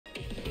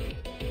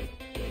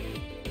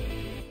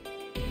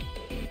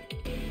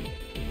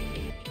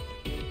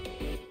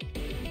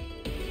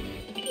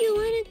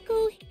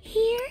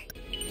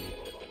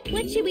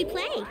What should we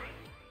play?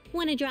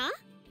 Wanna draw?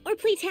 Or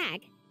play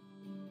tag?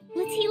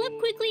 Let's heal up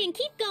quickly and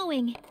keep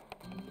going.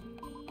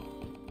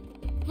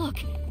 Look,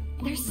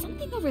 there's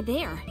something over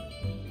there.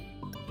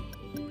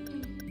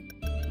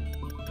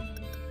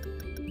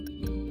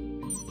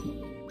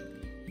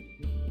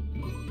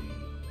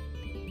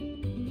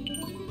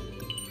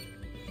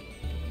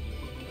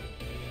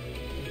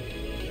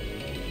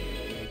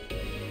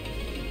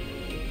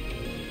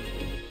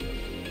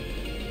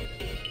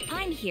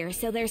 I'm here,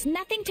 so there's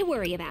nothing to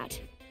worry about.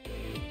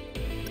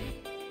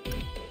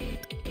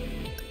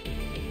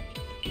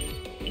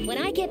 When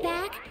I get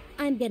back,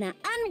 I'm gonna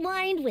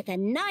unwind with a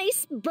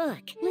nice book.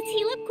 Let's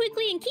heal up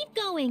quickly and keep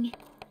going.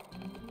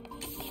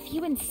 If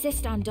you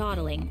insist on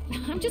dawdling,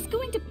 I'm just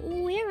going to...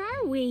 Where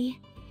are we?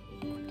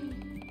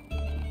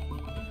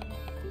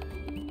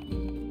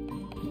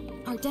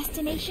 Our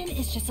destination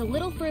is just a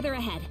little further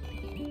ahead.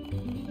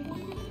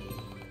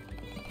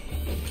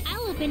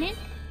 I'll open it.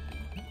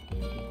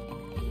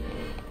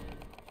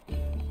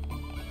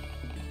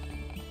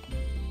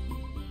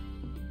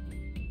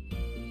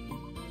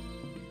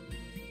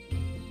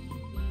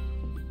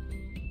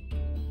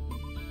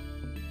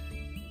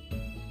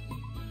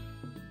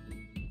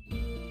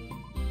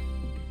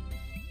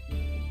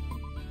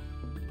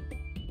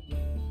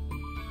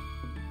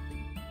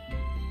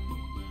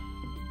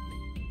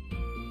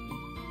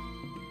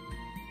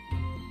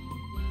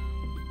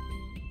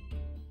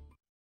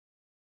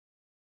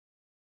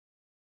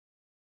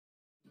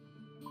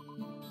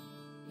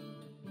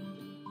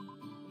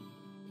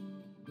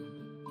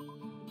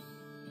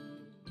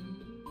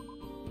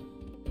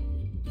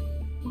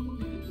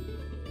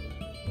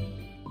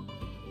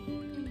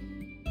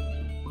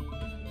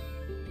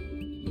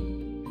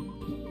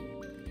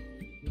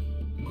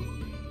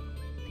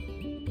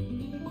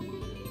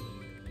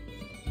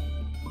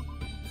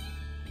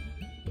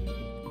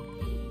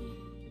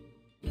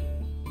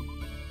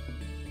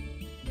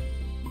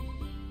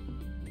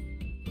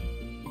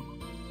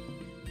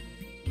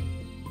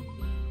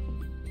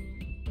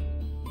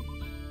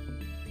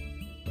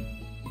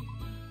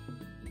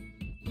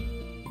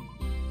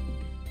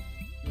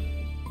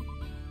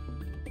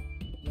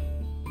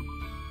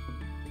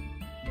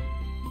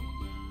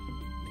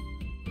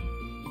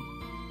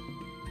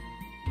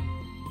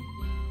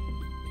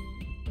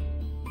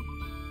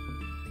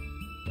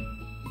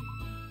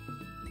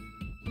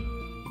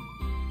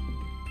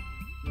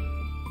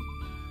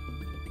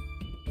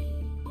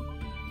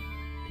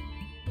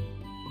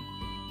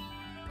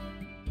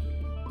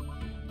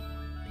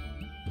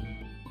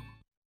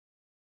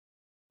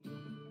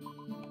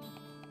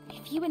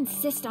 If you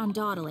insist on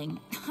dawdling,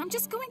 I'm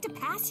just going to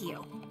pass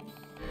you.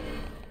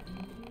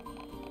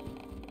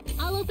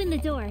 I'll open the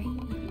door.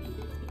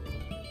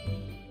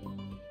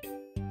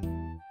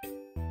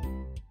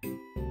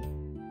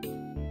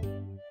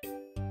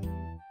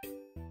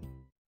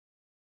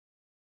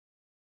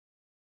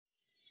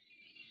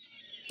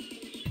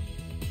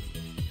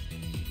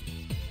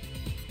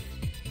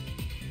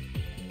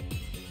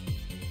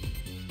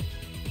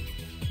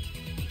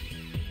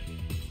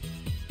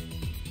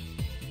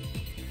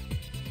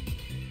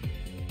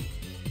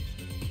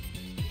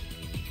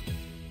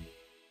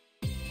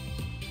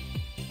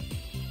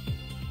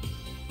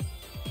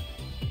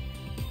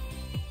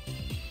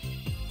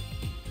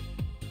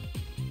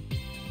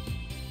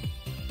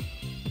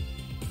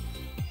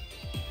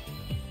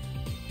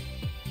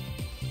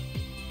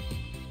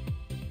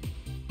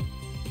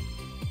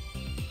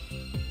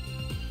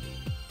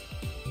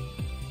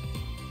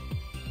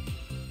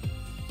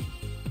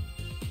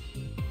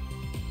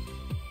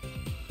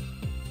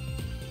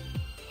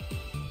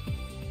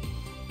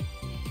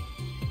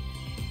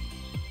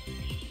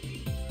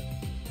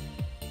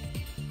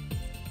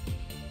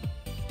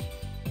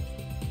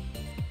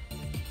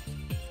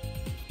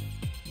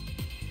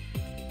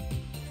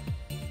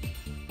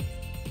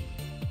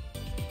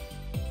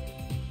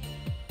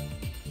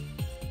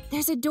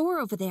 There's a door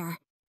over there.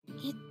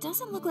 It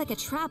doesn't look like a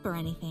trap or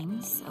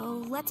anything,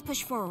 so let's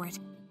push forward.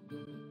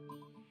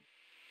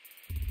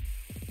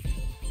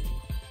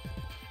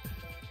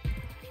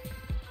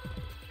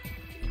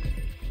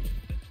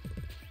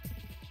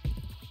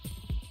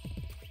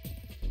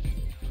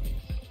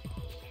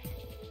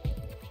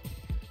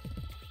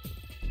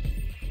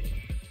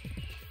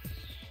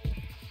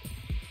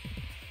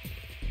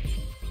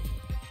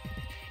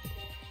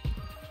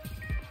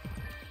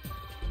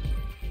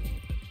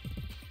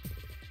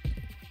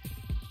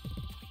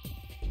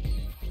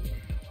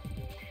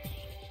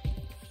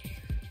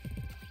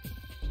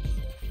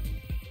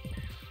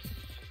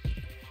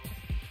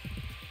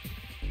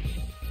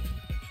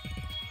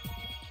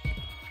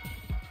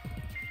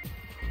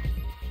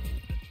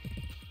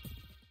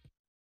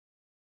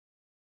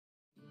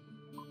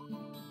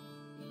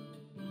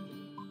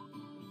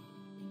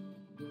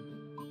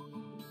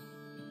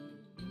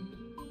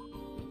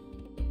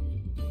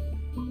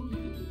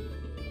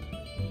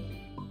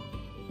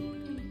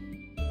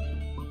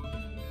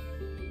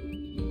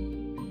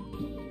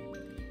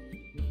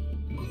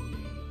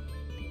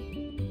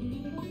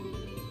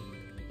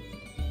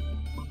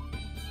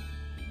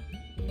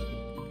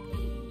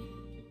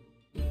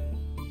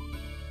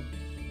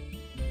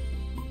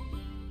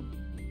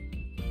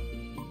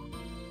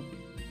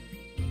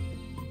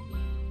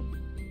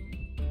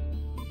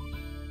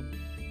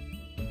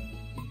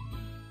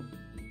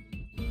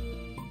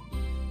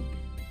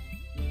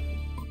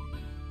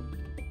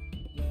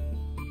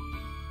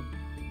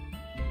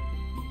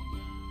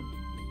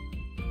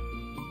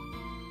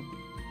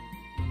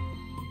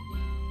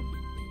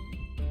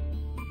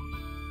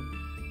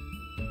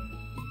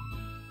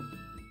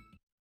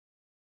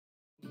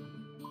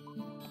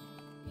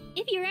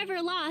 If you're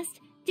ever lost,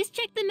 just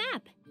check the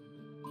map.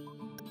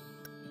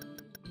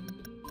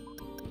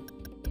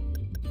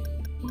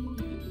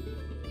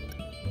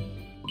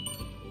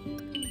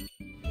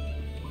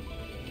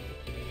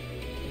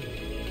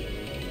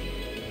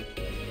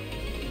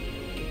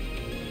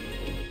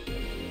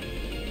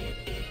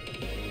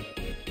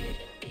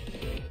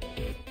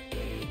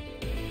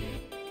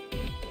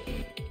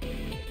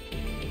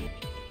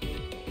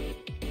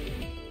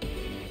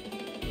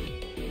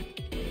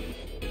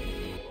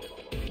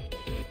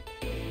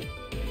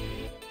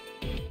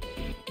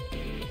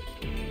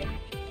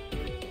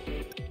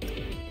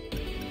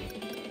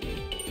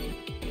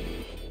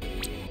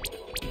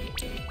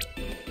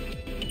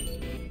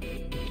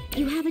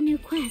 You have a new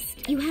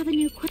quest. You have a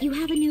new quest. You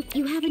have a new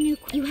quest. You have a new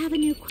quest. You have a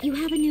new quest. You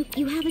have a new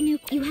you have a new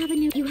you have a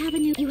new you have a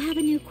new you have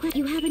a new quest.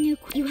 You have a new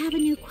you have a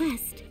new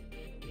quest.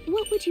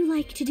 What would you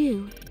like to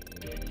do?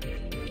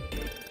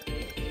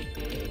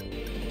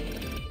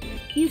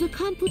 You've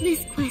accomplished.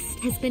 This quest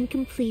has been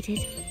completed.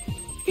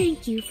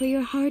 Thank you for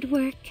your hard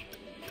work.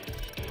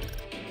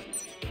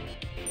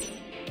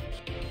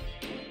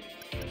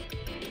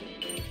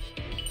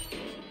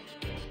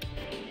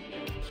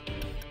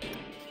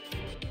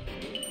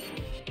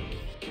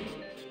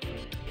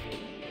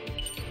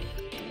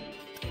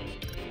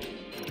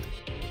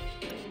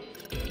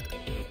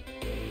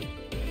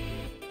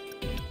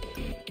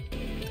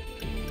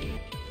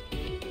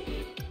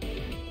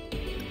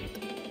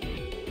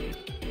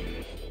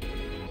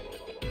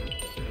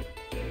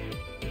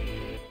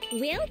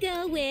 We'll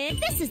go with...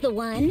 This is the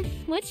one.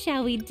 What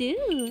shall we do?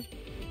 You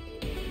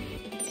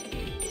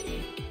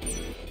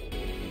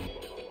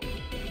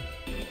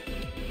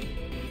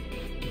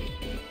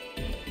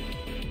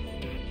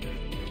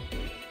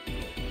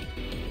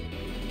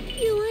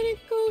want to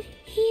go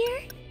here?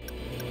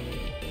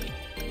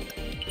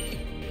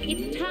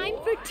 It's time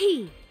for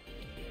tea.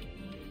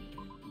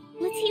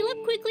 Let's heal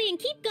up quickly and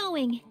keep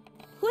going.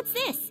 What's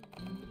this?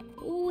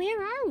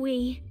 Where are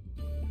we?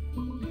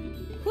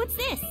 What's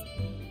this?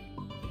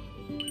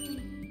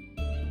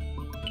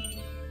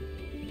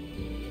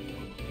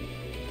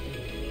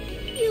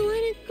 You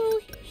want to go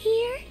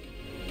here?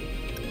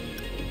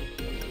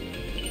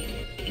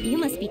 You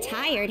must be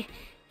tired.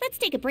 Let's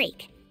take a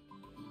break.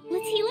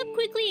 Let's heal up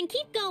quickly and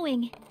keep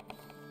going.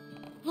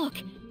 Look,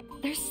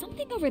 there's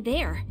something over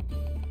there.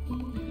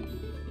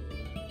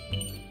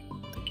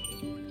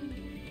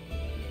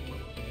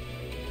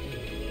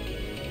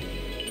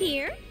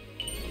 Here?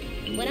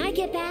 When I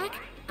get back,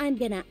 I'm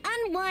gonna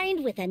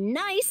unwind with a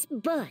nice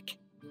book.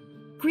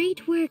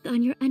 Great work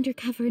on your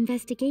undercover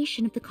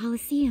investigation of the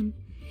Colosseum.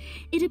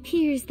 It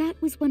appears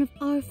that was one of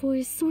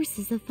AVerMedia's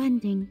sources of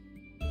funding.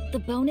 The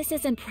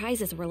bonuses and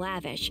prizes were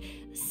lavish,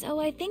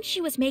 so I think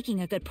she was making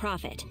a good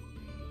profit.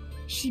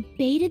 She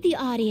baited the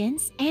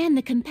audience and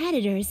the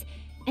competitors,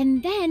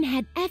 and then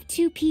had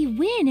F2P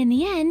win in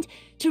the end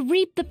to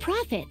reap the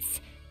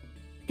profits.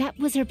 That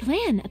was her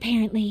plan,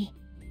 apparently.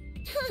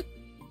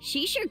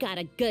 She sure got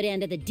a good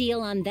end of the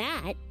deal on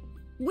that.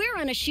 We're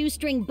on a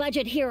shoestring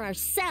budget here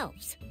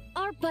ourselves.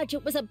 Our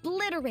budget was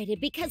obliterated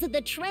because of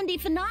the trendy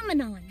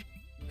phenomenon.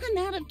 I'm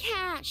out of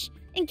cash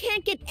and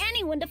can't get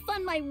anyone to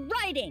fund my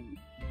writing.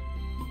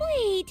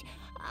 Wait,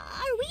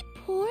 are we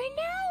poor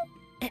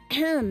now?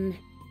 Ahem.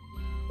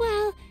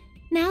 Well,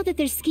 now that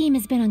their scheme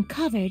has been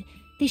uncovered,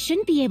 they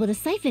shouldn't be able to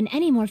siphon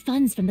any more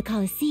funds from the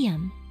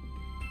Colosseum.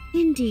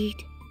 Indeed.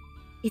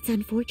 It's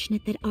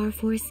unfortunate that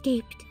AVerMedia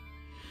escaped.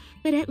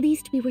 But at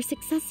least we were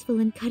successful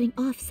in cutting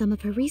off some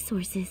of her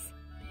resources.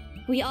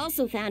 We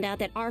also found out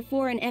that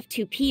R4 and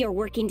F2P are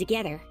working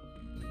together.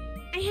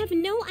 I have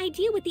no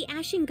idea what the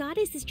Ashen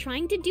Goddess is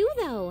trying to do,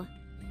 though.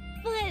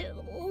 But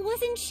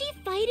wasn't she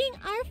fighting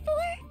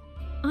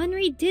R4?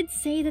 Henri did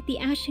say that the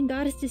Ashen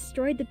Goddess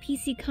destroyed the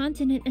PC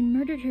continent and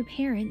murdered her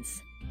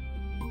parents.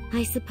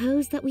 I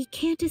suppose that we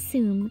can't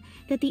assume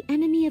that the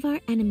enemy of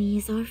our enemy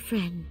is our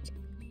friend.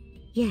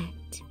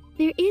 Yet,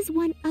 there is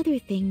one other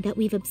thing that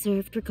we've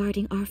observed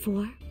regarding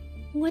R4.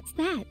 What's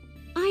that?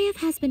 IF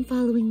has been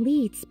following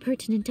leads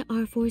pertinent to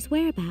R4's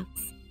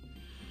whereabouts.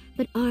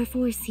 But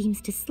R4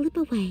 seems to slip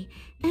away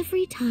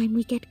every time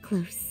we get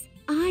close.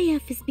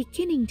 IF is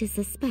beginning to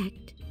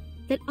suspect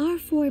that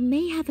R4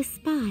 may have a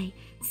spy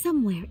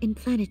somewhere in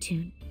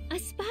Planetoon. A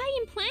spy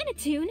in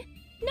Planetoon?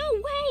 No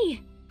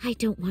way! I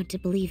don't want to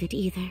believe it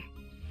either.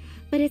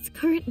 But it's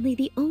currently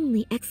the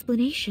only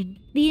explanation.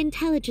 The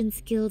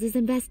Intelligence Guild is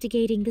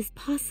investigating this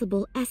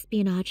possible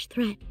espionage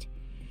threat.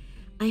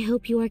 I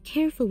hope you are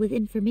careful with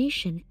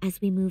information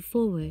as we move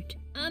forward.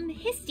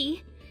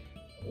 Histy,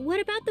 what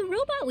about the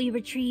robot we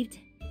retrieved?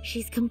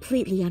 She's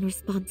completely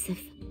unresponsive.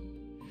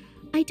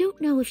 I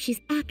don't know if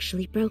she's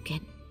actually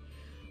broken,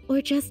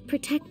 or just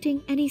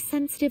protecting any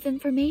sensitive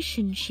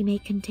information she may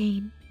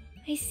contain.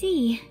 I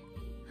see.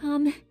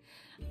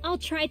 I'll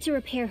try to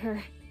repair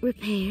her.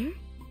 Repair?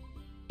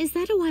 Is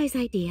that a wise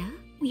idea?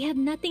 We have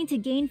nothing to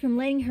gain from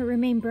letting her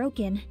remain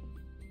broken.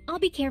 I'll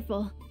be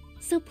careful.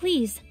 So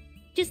please,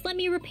 just let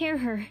me repair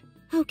her.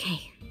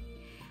 Okay.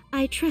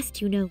 I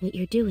trust you know what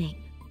you're doing.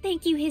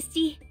 Thank you,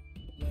 Histy.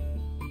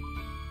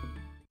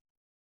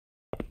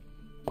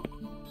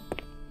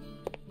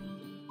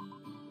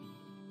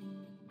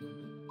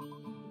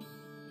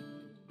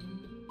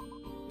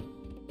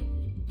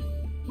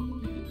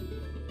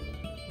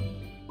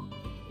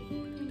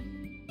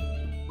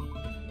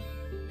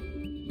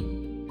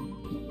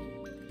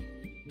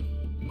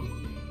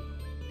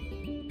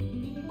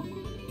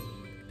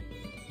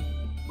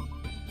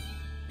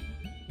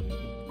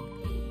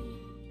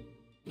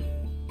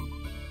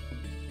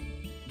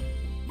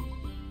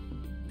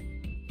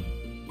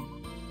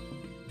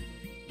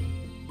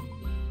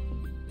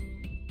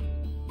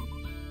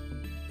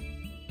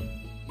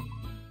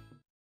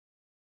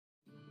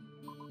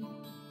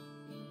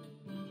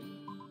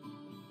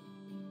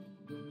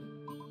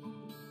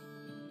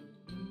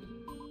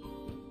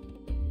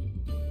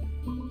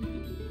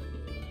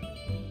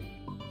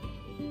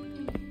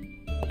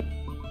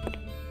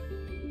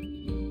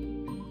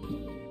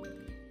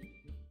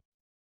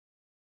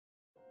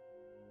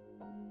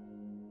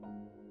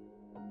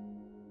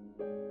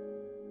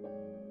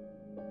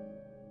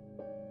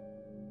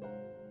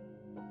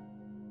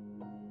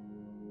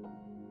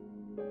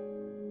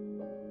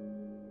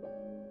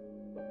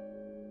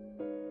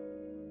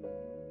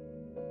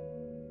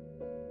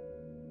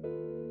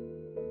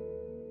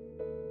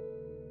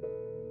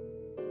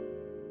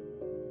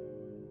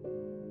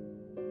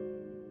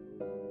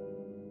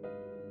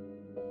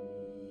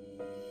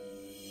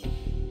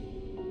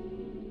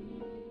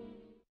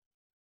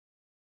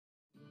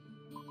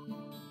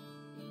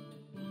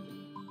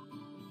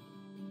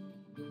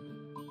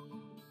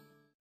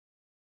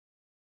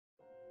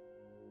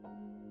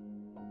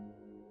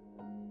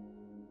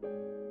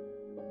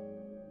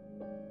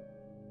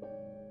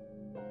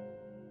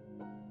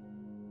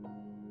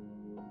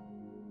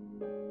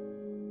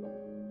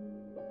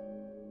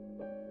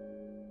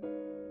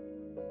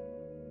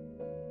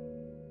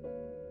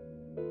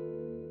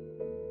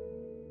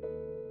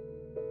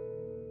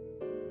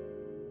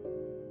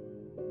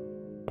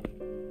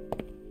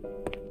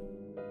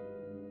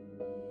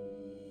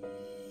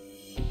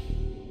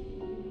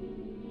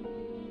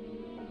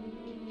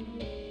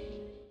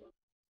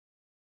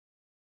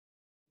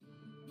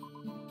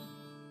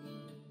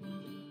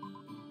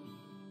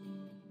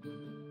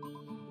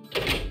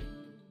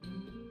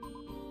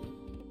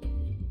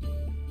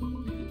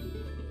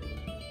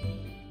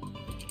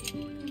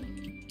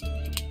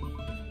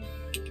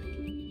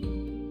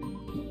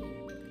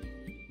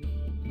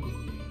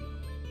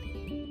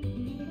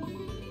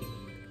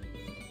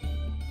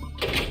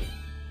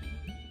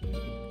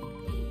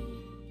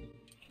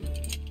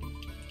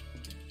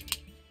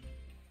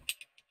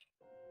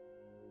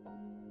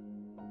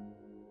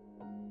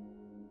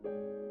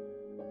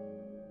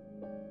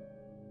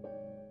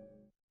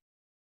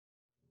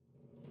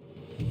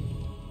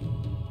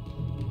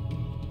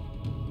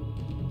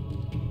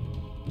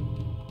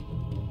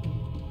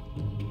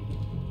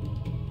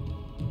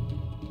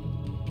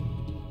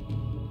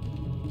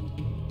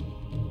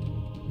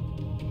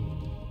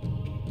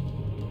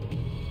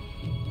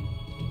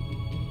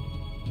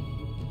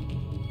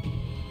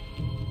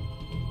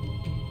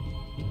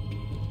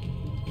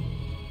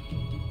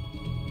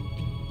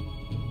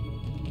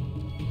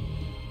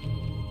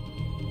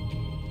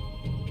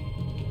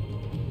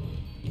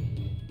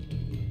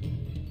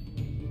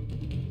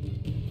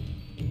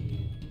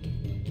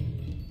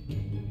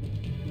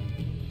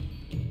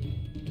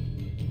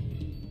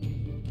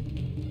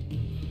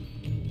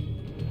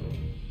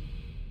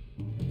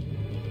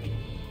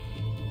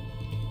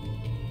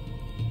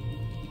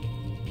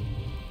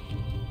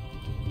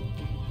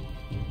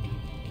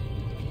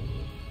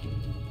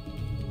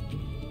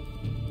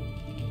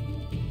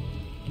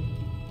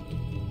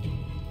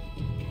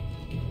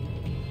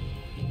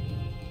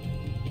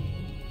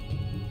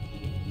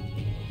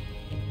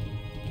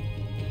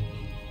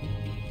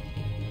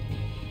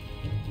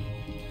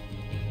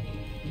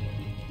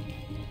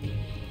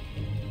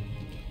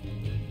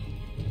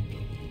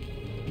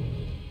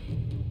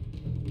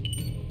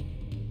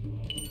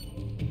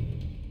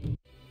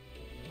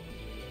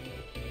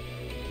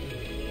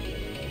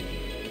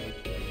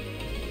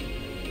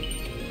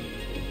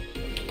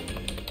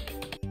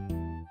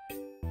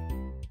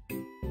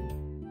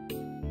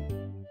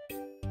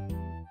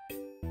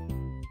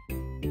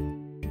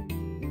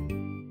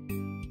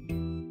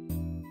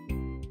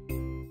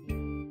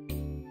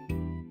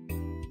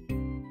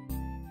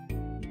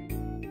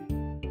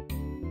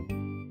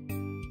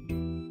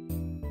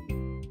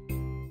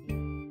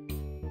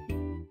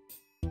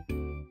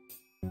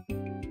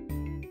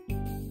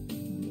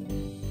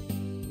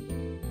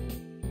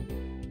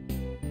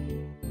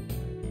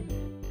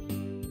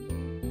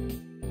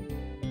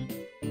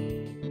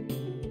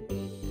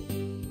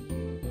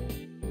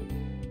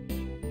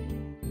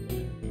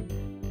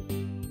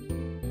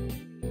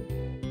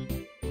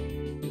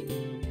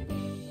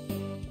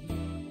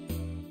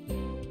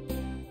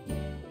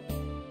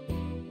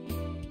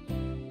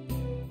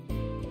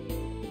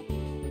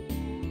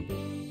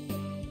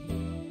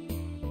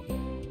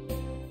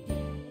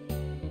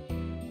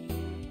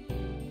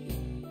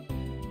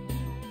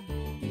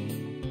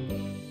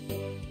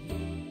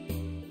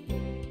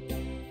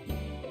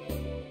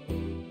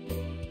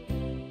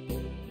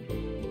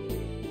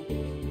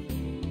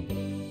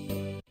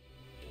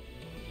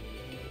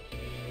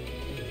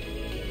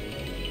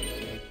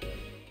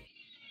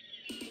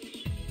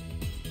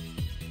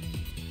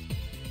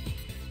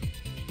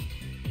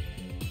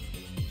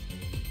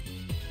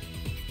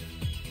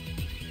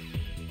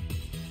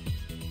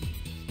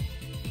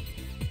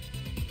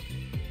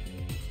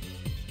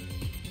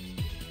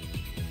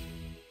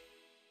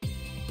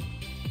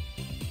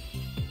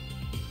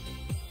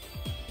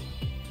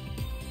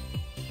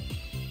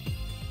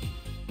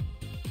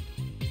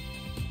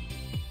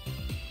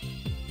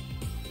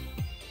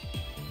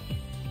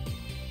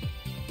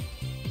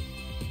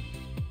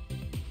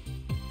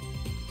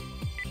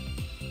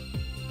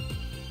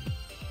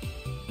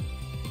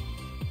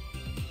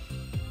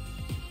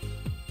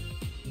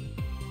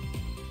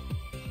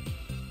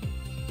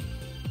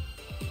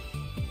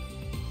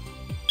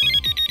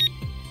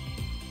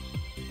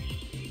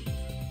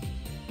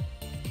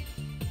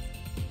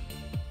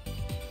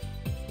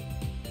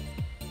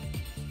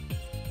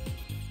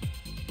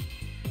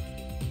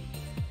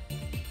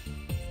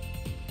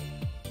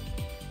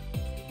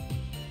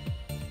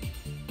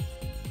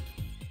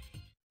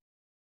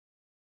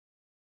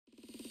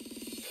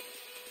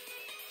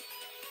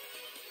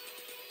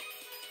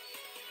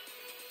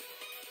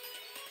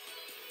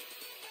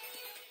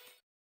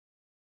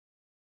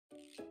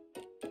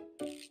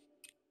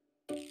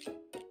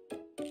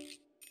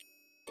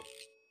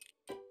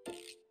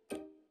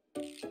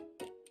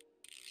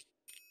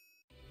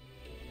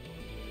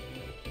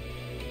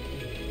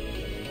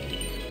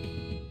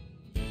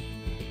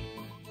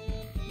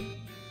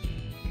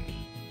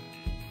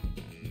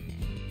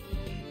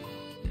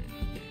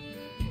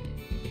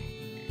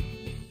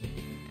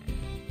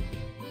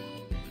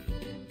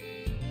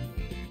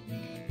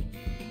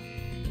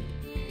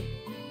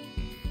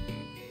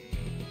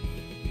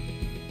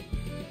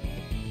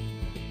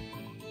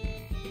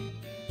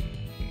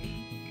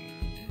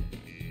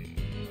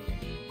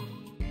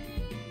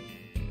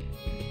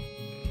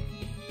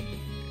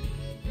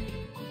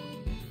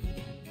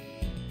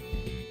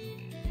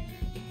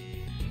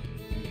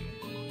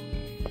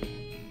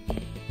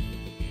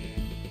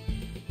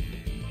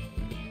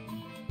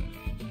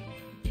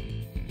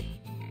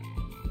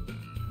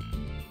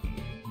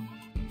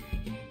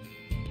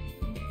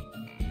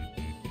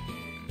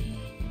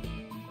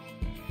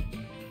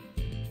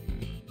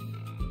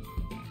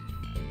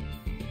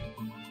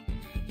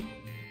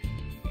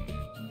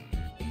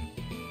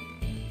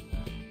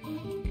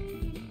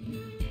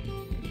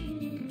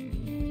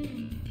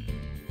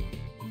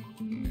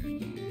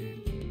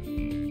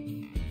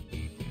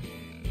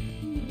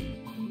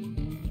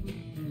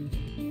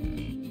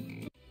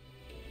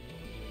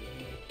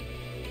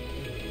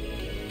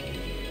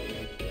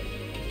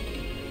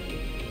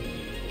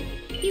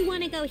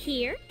 want to go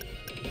here?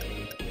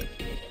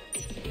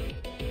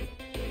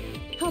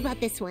 How about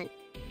this one?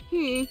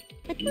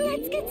 But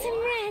let's get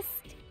some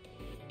rest.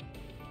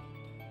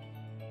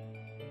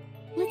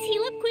 Let's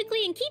heal up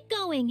quickly and keep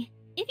going.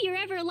 If you're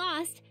ever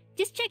lost,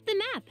 just check the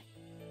map.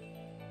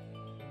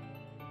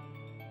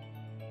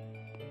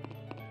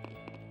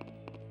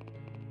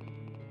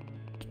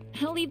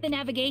 I'll leave the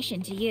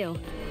navigation to you.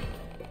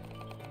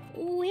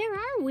 Where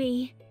are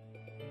we?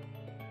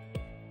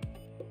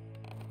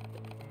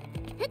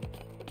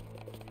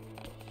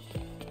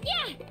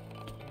 Yeah!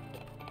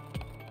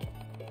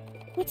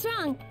 What's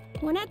wrong?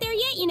 We're not there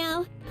yet, you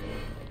know.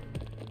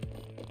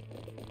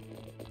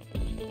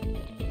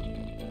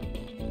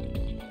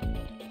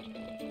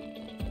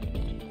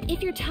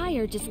 If you're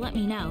tired, just let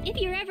me know. If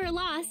you're ever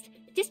lost,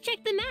 just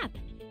check the map.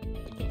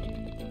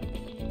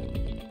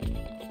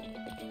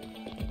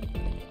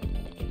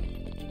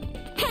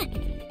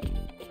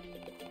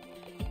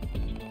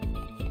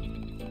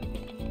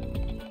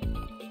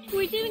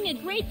 We're doing a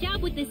great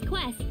job with this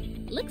quest.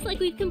 Looks like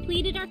we've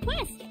completed our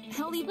quest.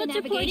 I'll leave the Let's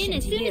report navigation in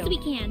as to soon you. as we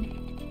can.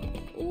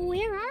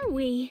 Where are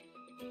we?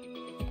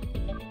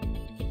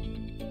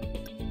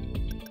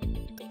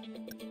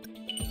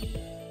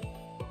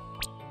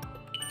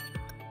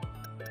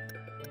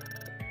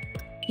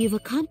 You've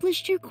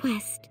accomplished your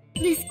quest.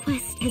 This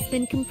quest has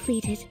been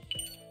completed.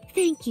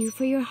 Thank you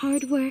for your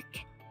hard work.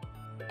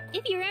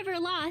 If you're ever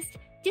lost,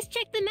 just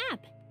check the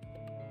map.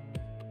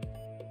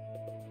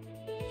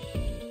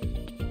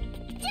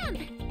 Jump!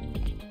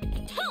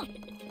 Huh.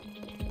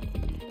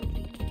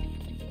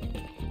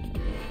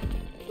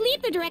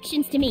 Leave the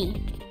directions to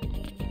me.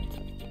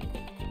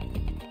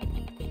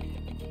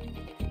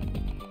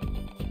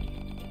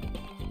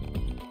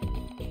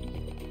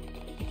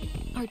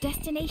 Our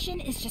destination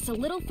is just a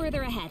little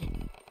further ahead.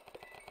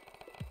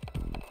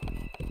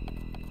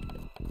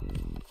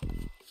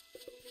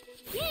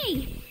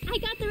 Yay! I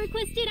got the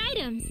requested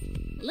items.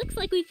 Looks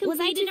like we've Was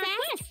I completed too our fast?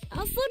 quest.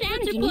 I'll slow down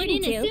Let's if you report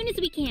need in me as to. soon as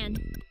we can.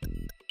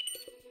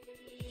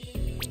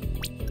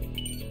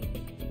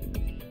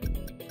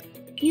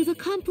 You've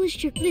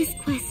accomplished your... This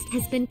quest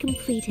has been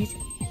completed.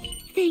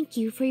 Thank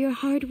you for your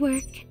hard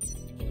work.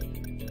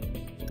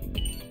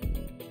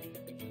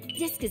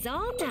 Disc is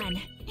all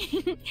done.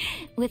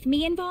 With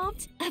me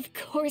involved, of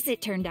course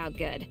it turned out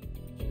good.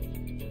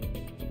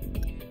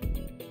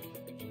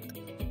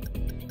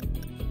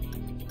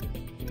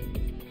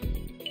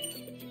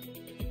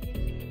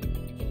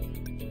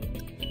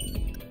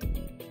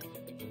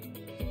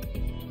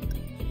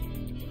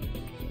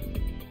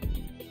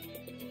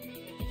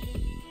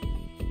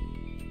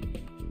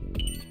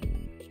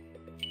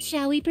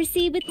 Shall we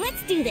proceed with...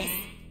 Let's do this!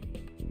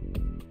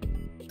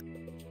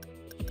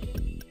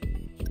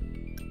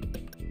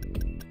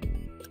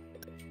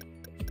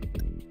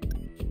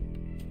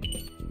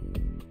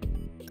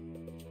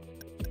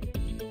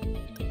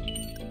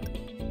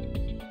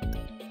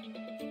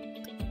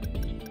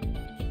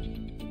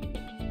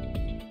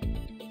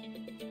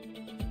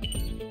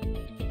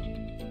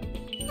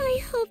 I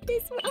hope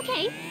this works.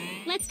 Okay,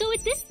 let's go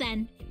with this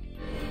then.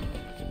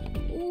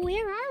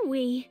 Where are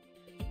we?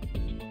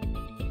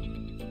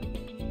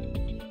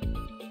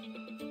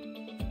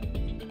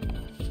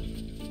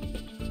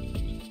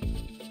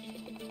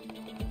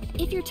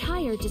 If you're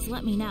tired, just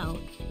let me know.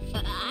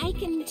 I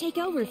can take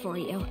over for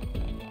you.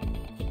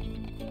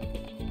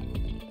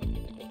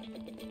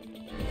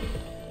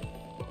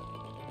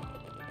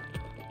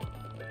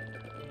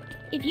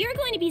 If you're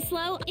going to be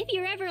slow, if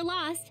you're ever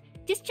lost,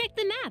 just check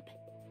the map.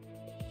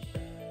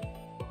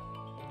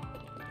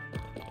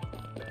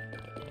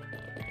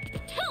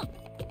 Huh.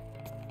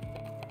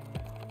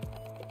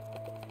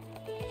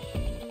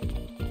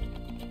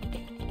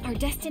 Our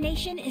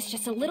destination is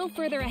just a little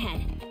further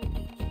ahead.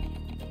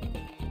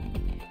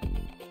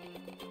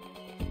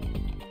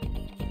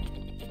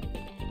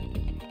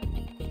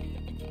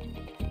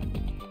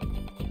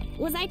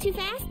 Was I too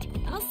fast?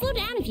 I'll slow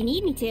down if you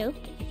need me to.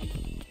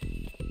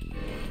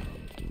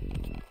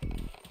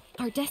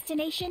 Our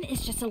destination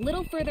is just a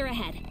little further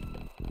ahead.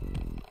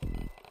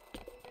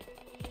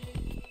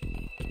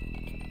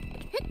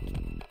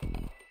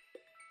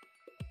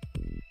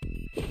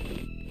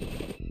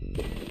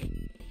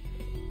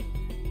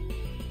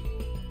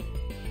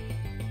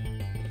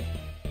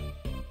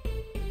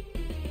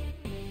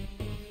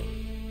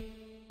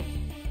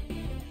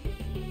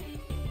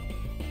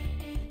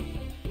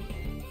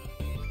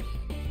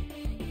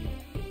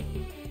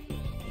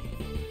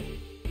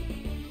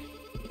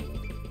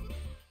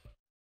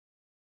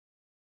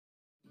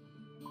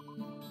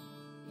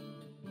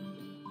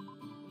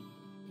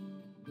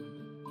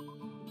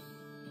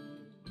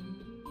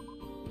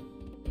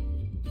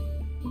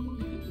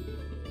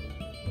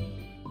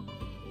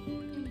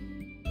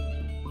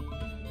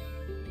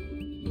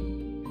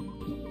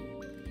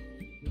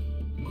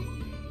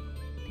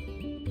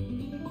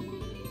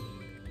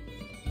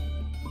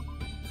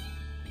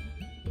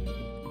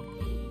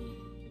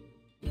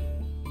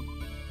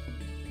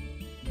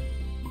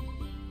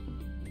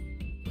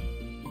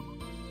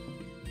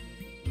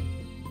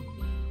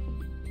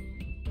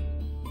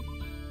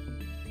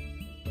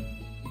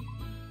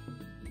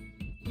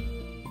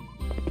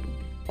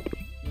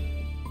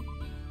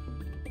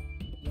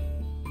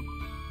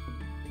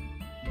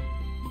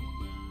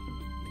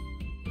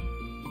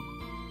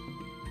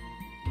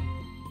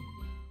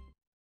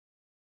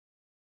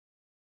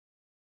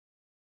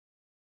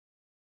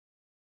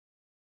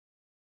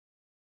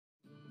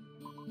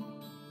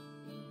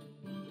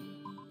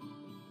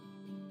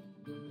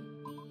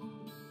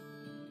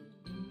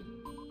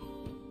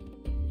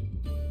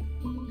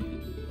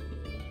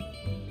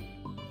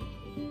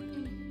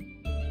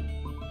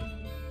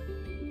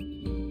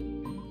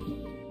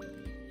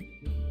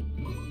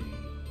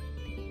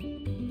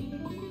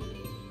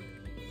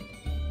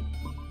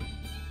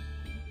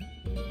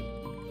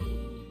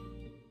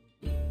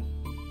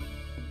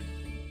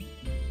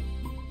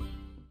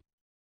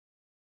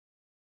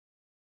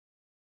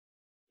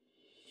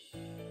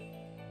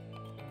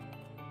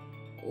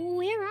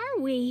 Where are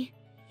we?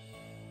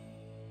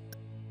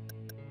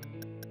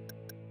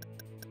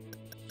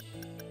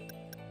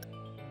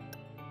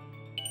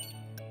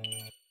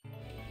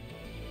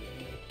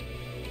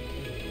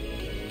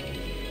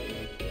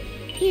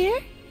 Here?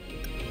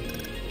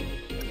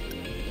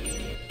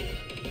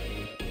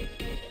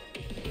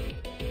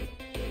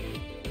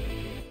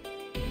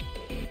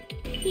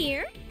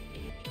 Here?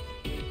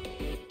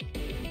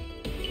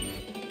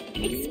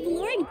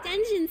 Exploring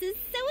dungeons is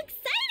so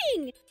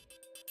exciting!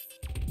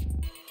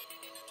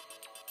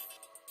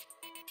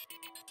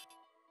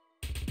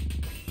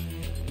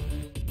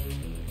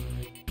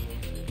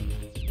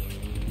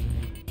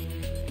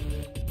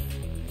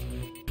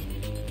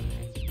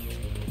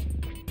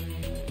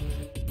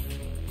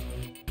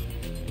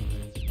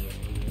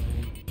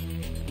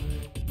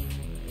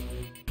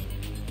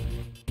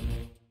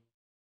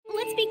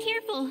 Let's be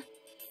careful.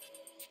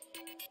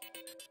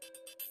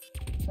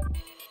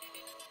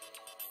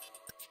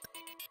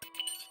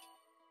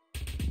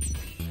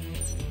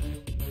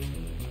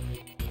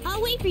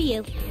 I'll wait for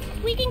you.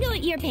 We can go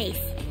at your pace.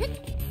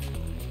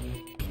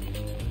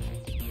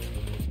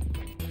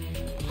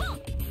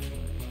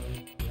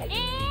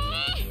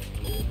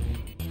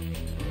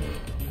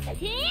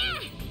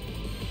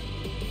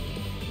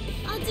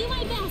 I'll do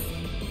my best.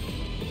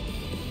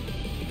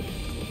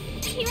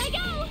 Here I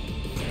go!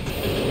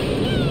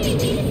 Yay!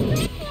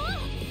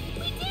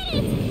 We did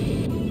it!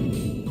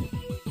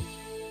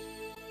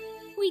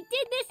 We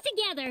did this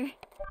together!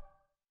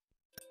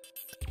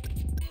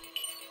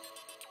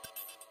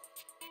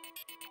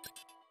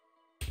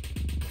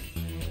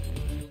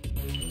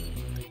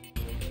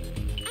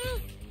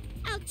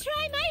 I'll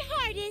try my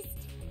hardest!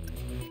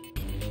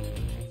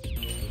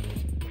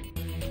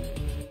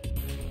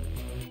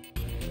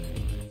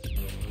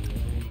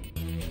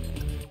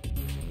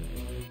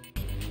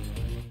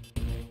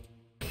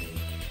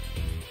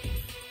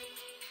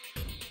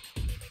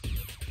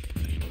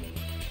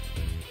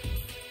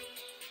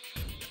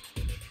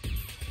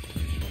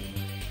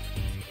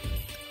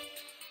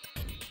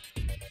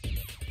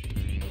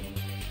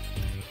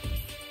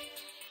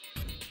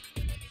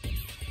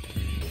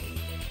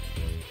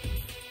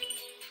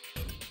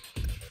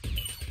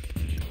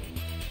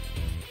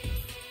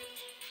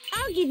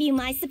 I'll give you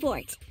my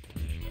support.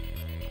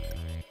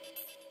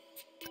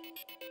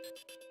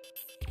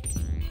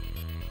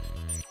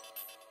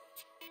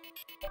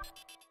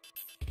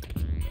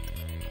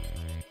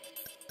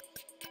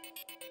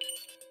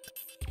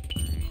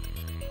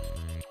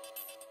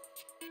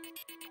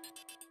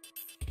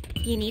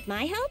 You need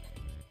my help?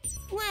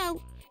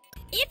 Well,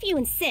 if you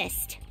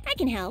insist, I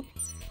can help.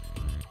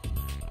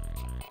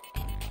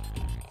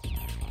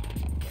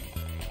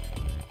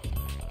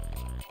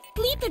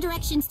 Leave the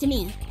directions to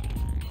me.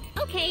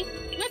 Okay,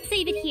 let's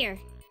save it here.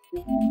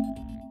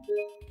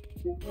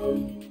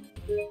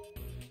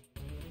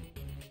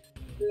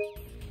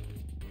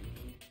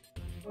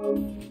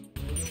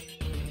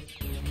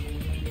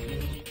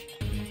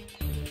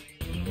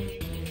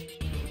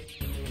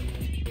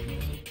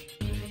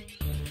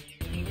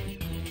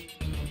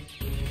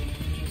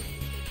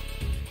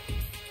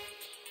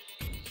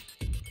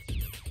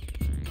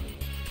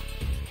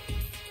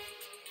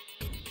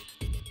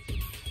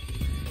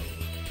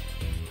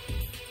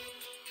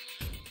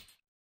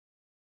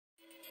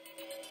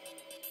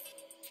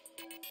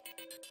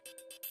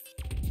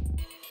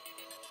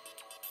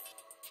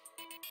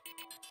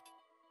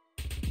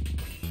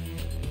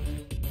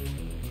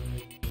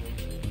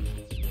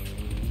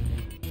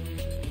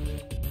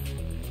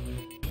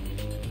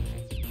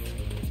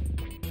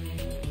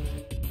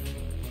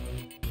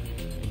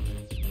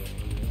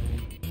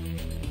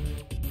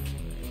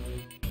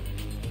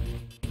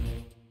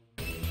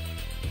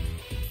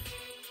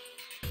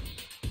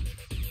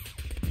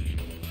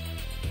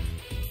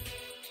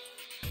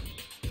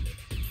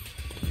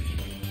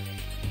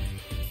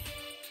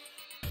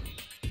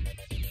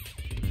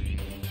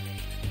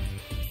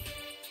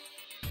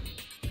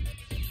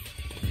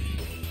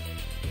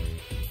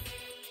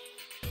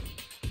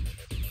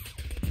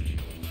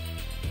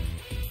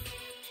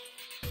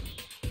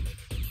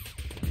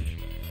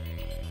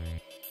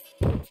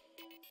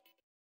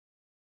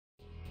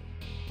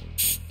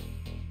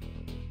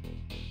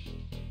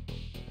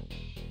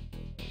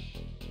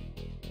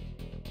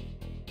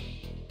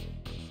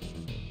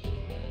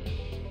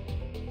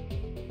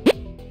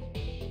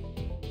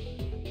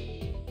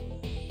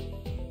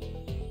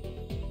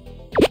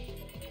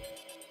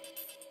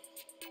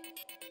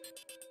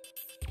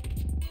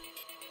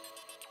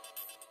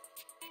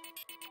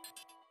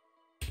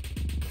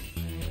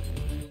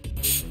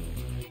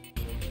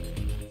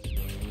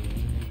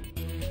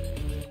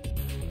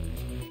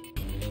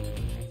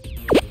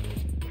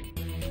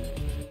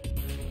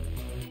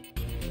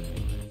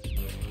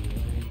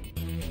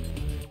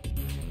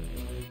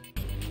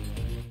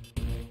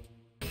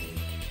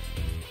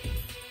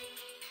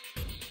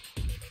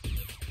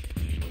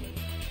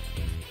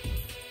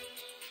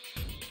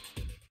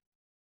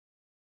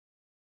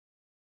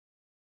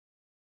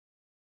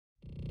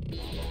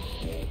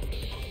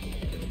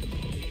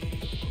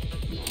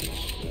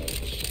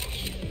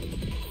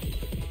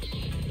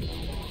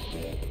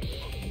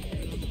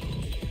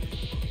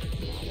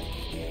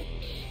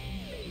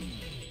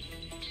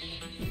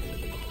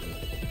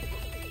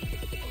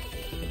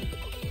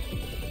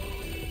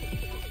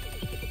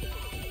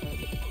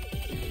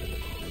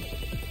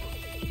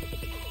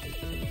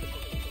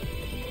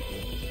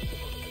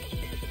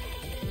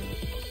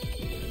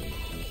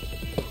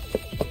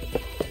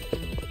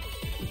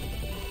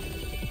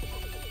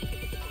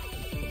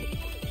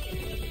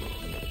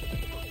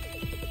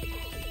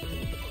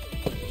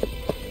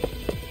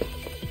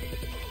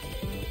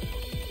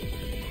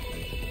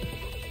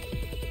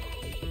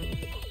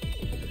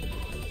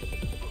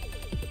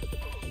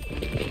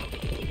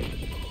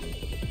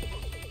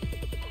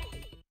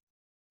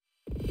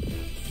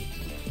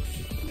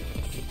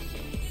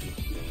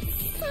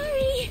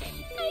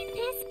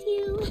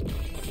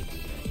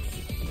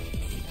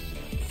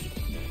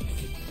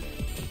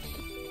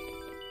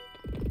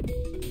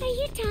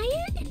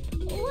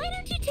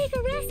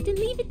 rest and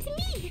leave it to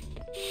me.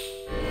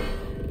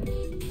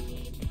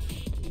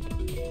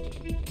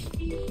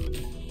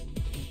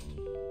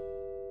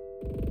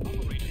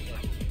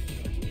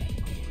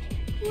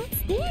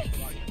 What's this?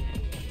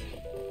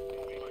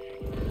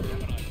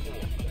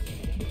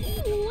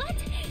 What?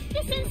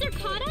 The sensor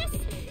caught us?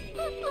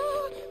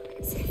 Uh-oh!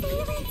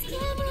 Surveillance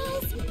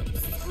cameras!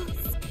 So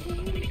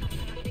scary.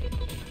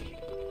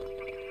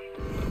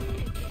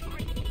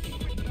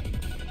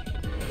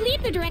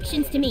 Leave the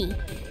directions to me.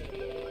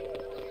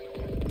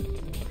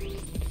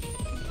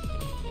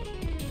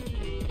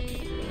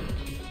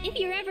 If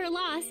you're ever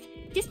lost,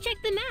 just check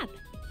the map.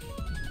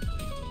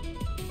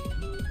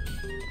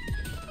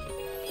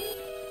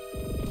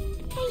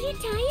 Are you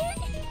tired?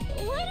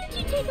 Why don't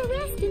you take a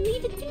rest and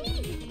leave it to me?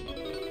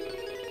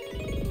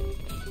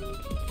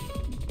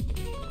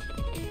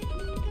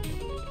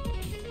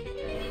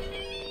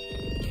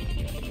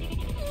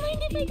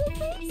 Mind if I go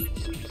first?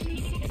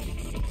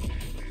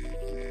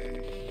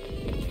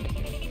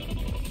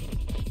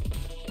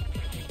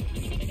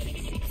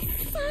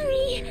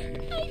 Sorry,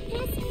 I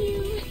missed you.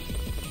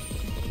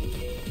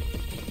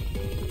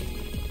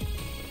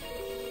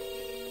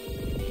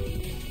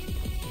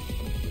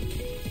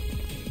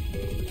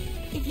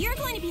 If you're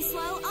going to be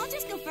slow, I'll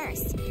just go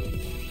first. So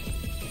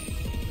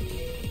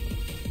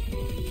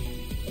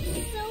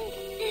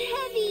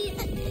heavy.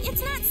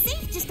 It's not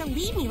safe just to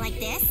leave me like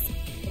this.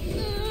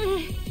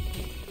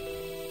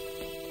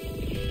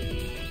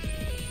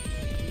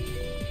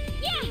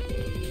 Yeah!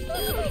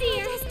 Oh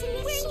dear!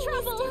 We're in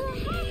trouble!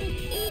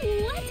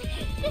 What?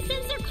 The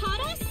sensor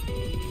caught us?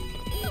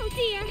 Oh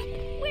dear!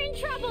 We're in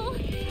trouble!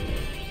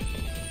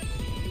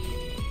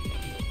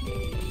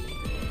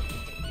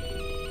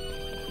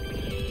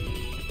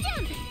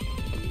 Jump!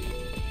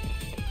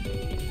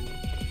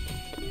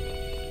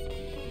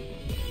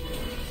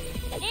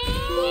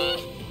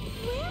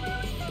 Where are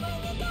we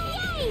going to go?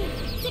 Yay!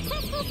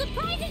 Successful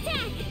surprise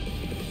attack!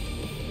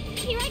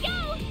 Here I go!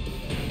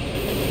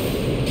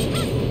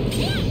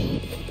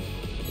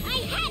 I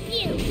have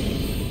you!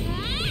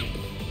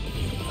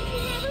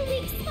 Never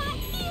weak spot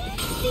here.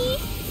 See?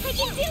 I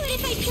can do it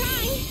if I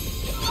try!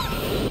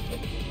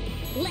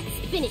 Let's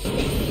finish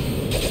this.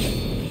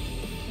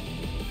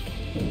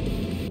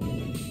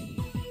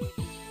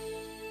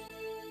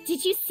 Did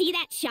you see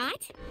that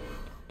shot?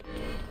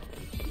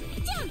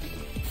 Jump!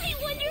 I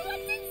wonder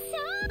what's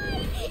inside.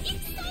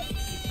 Exciting!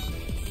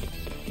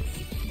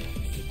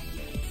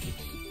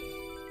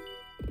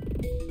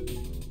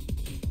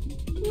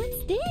 What's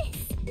this?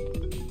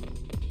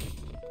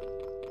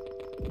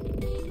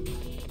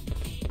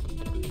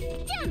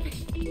 Jump!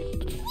 Whee!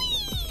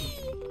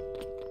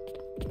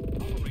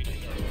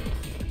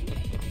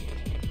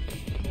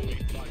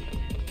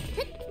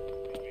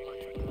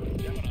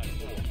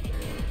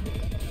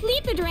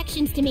 Leave the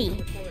directions to me.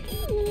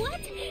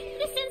 What?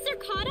 The sensor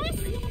caught us?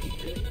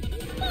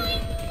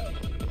 Boing!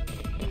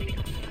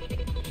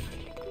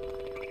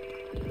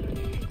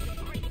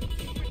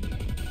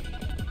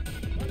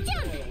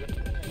 Jump!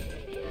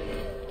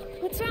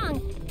 What's wrong?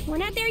 We're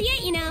not there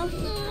yet, you know.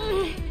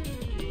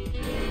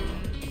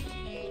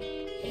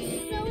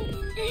 So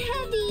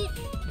heavy.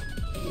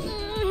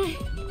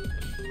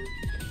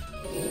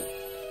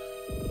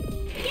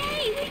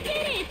 Yay! We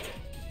did it!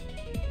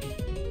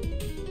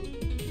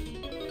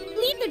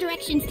 Leave the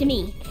directions to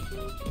me.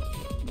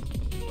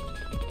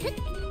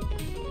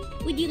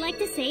 Would you like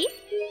to save?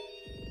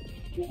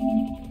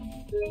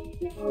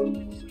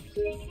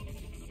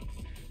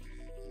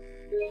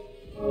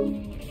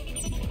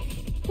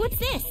 What's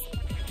this?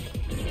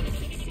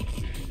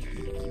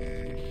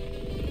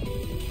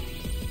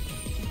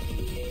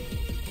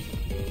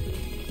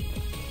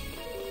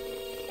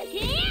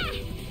 Yeah!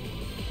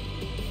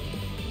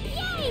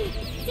 Yay!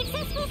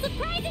 Successful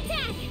surprise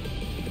attack!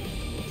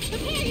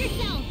 Prepare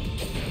yourself!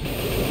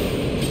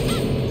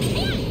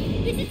 Yeah!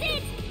 This is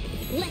it!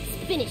 Let's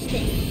finish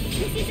this.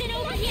 This isn't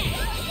over yet!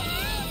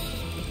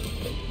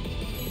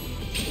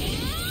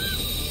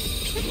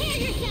 Prepare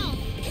yourself!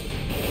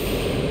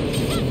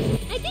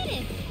 I did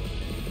it!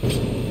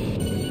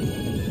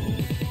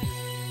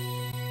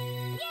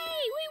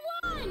 Yay! We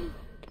won!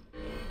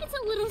 It's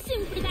a little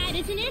soon for that,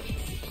 isn't it?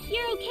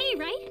 You're okay,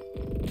 right?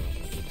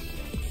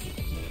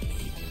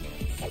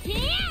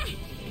 Yeah!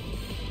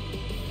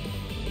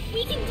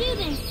 We can do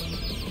this!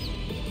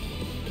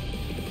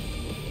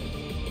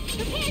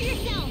 Prepare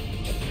yourself!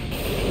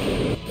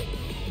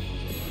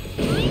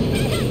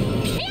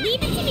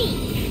 Leave it to me.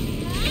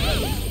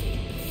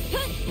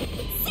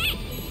 Set!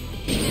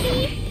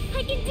 See? I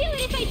can do it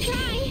if I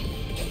try!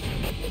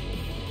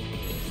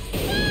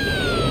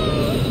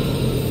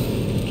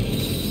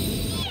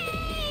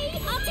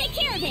 Yay! I'll take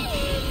care of it.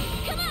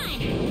 Come on!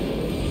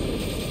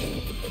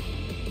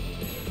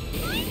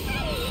 I'm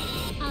ready!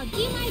 I'll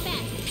do my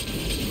best.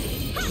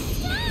 Ha!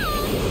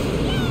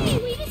 Yay!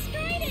 We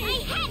destroyed it! I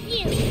have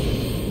you!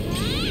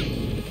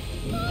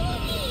 Follow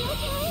me,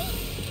 okay?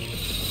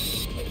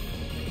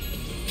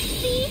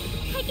 See?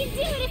 I can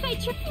do it if I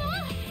try.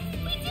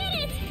 We did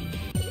it!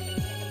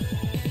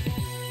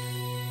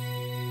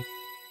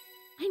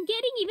 I'm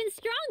getting even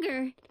stronger.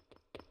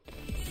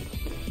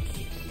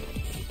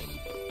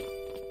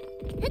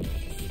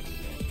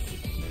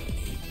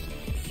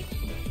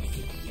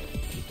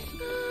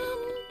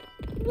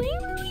 Where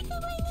were we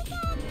going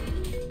again?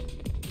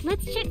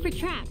 Let's check for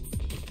traps.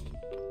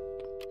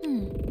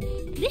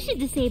 This should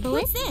disable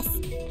What's it. this?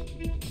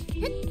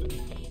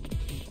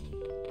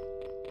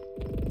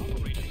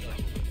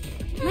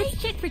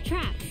 Let's check for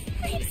traps.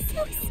 I'm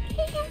so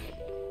scared.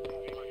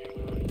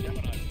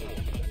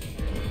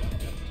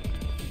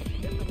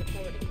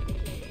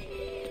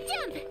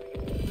 Jump!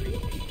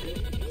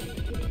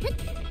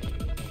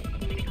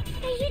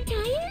 Are you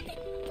tired?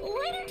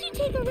 Why don't you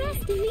take a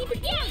rest and leave it?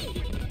 Yeah!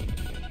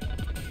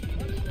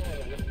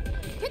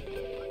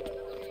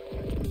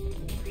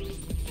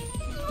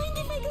 Mind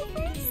if I go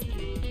first?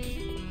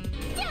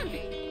 Jump!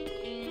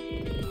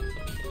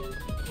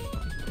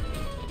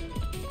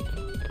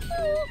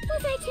 Oh,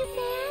 was I too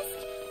fast?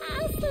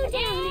 I'll slow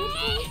down,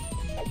 okay?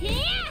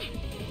 Yeah!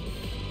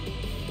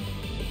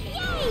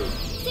 Yay!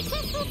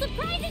 Successful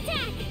surprise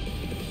attack!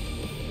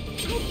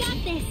 I've got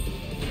this!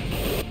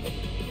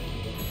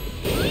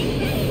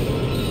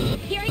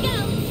 Here I go!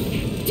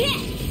 Yeah!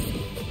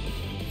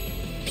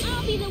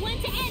 I'll be the one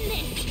to end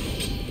this!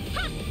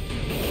 Ha!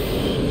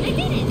 I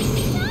did it!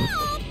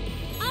 Stop!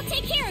 I'll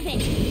take care of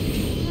it!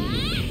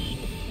 Ah!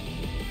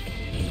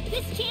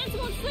 This chance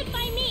won't slip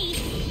by me!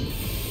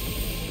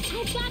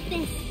 I've got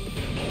this!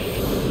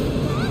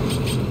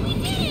 We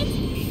did it!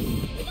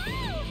 No!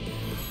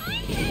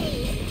 I'm ready!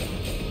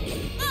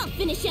 I'll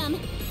finish him!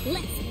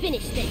 Let's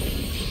finish this!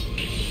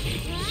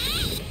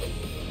 Ah!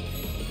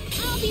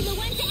 I'll be the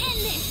one to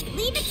end this!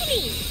 Leave it to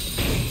me!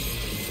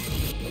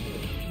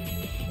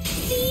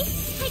 See?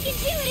 I can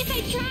do it if I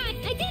try!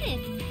 I did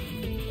it!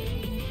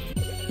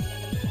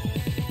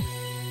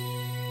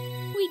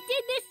 We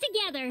did this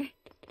together!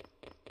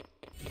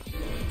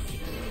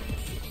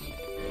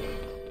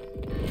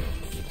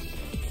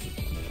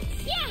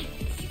 Yeah!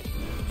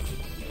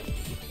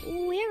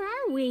 Where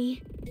are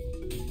we?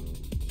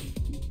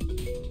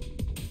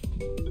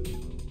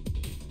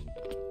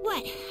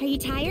 What? Are you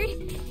tired?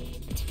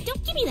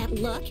 Don't give me that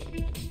look!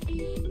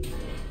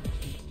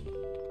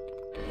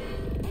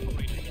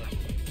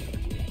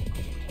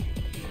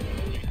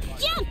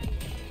 Jump!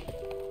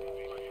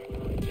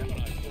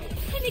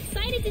 I'm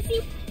excited to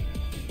see...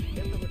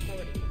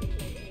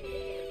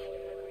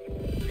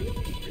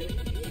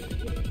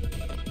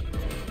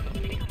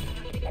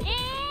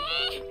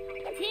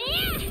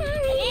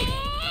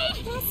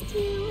 Best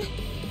you.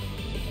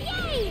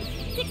 Yay!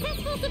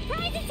 Successful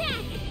surprise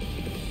attack!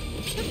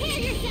 Prepare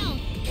yourself!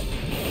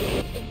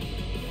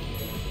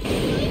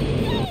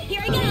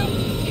 Here I go!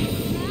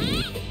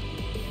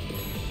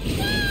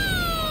 Go!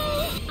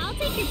 I'll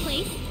take your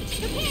place.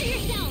 Prepare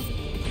yourself!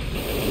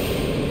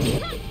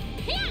 Come!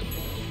 Yeah!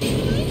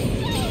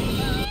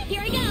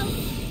 Here I go!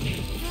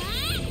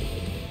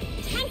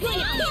 I'm going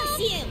to pierce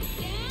you!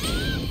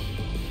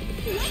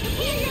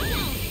 Prepare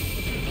yourself!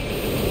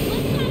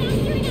 One shot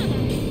after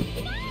another!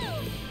 No!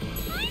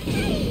 I'm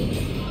ready!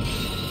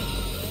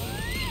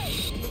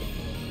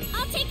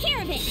 I'll take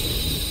care of it!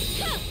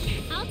 Go!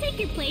 I'll take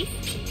your place.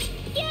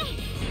 Yeah!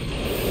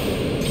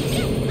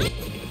 No!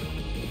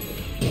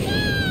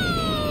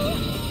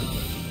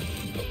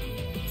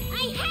 I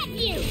had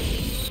you!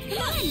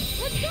 Come on,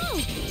 let's go!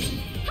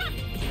 Ha!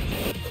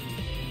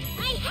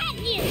 I had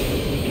you!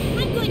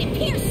 I'm going to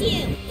pierce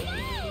you! No!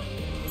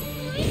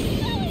 I'm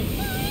so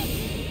excited!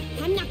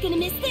 I'm not going to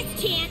miss this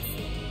chance!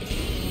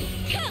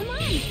 Come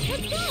on,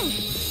 let's go!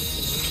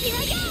 Here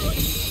I go!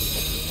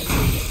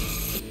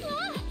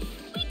 Ah,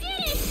 we did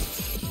it!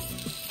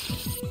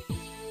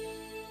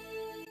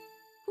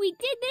 We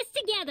did this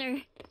together!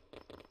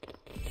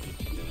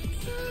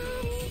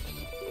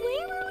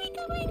 Where were we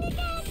going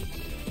again?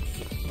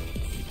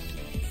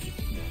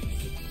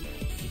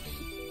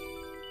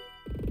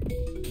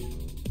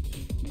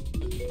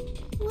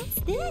 What's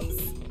this?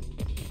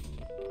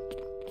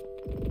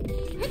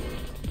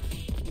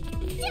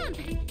 Jump!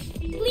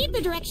 Leave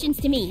the directions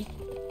to me.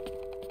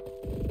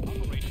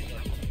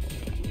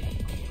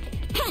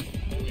 Ha!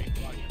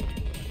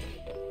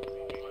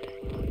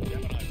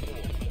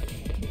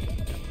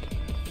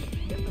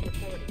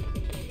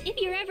 If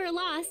you're ever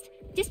lost,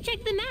 just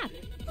check the map.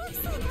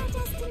 Looks like our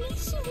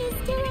destination is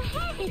still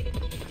ahead.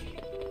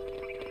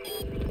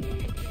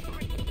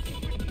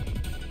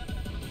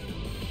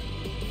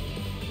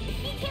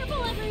 Be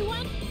careful,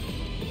 everyone!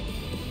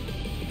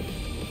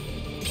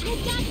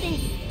 I've got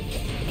this!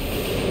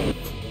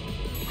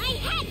 I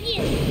had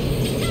you!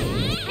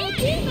 I'll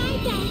do my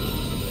best!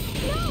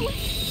 No!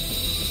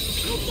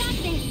 I've got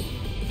this!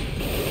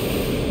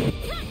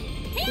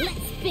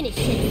 Let's finish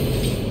this.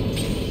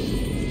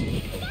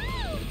 No!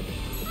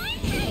 I'm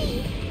ready!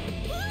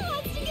 Who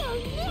wants to go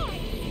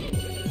next?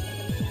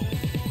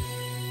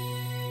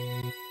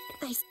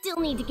 I still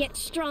need to get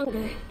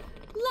stronger.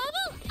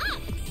 Level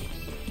up!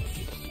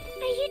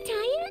 Are you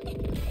tired?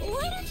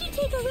 Why don't you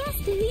take a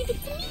rest and leave it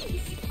to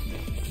me?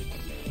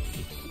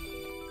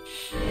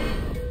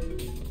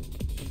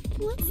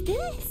 What's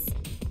this?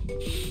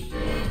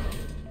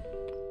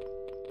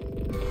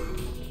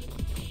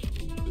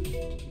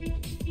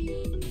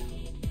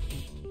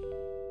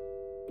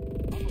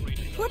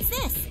 What's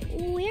this?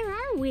 Where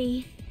are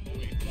we?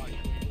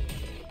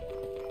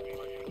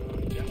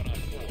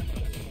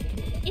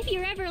 If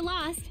you're ever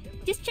lost,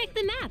 just check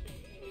the map.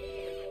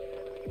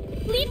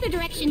 Leave the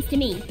directions to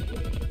me.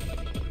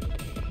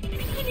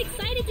 I'm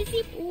excited to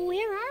see...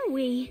 Where are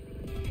we?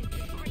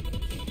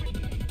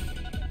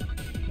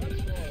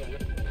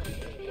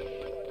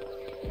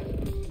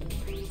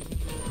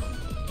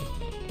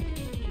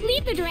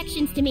 Leave the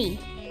directions to me.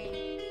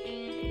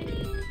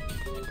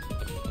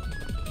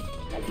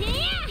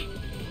 Yeah!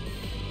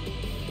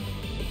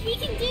 We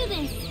can do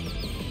this!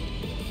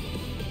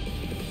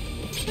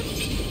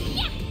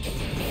 Yeah!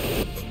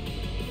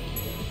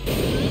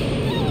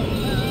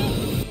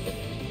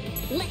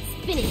 Let's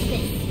finish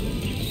this.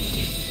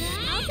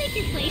 I'll take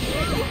your place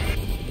now.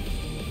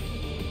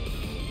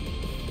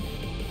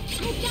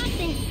 I've got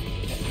this.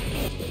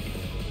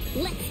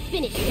 Let's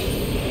finish this.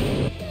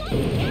 Let's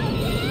go!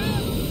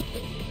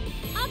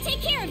 I'll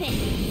take care of it.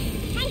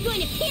 I'm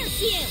going to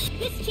pierce you.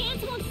 This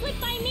chance won't slip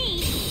by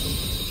me.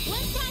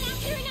 One shot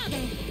after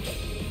another.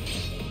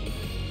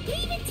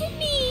 Leave it to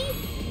me.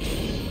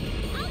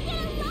 I'll get a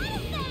lot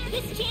of them.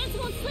 This chance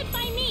won't slip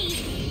by me.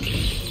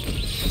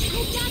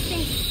 I've got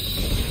this.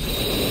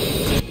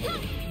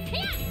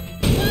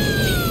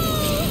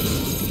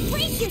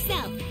 Brace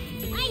yourself.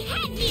 I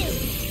had you.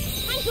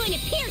 I'm going to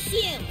pierce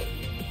you.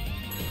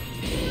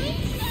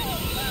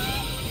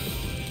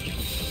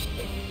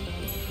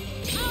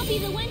 I'll be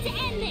the one to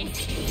end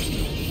this.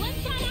 One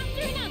shot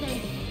after another.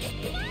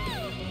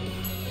 No!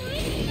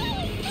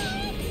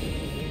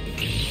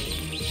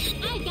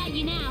 I've got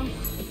you now.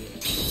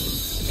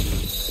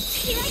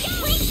 Here I go.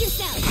 Brace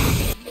yourself.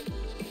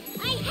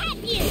 I had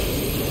you.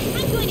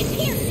 I'm going to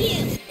pierce you.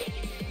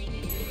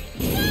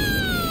 No!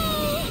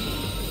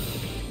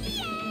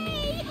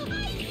 Yay! I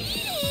beat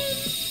him.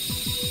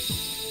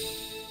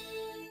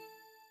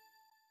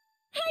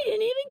 I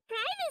didn't even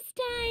cry this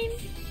time.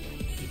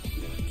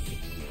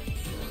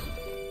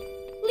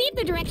 Leave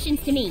the directions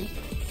to me.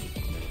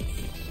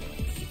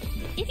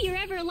 If you're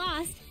ever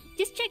lost,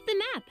 just check the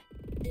map.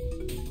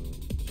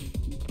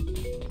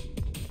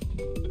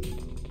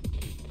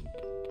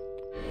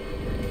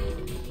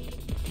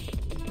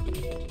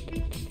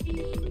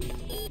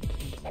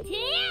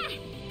 Yeah!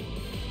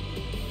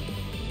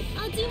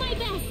 I'll do my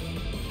best.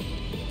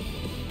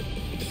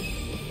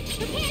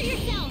 Prepare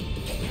yourself.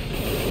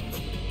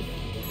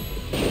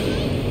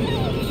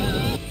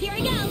 Here I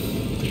go.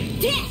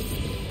 Death.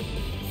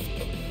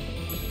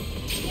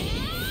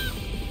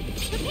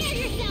 Prepare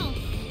yourself.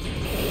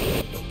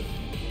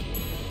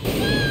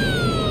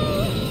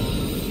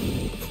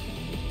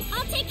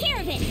 I'll take care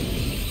of it.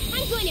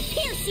 I'm going to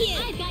pierce you.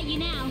 I've got you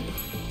now.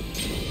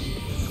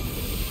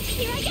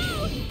 Here I go.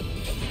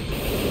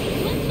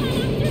 One shot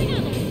after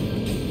another.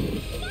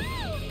 No!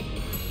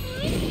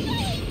 I'm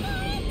going for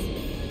it.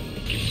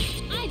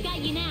 I've got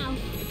you now.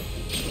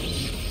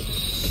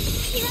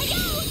 Here I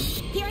go.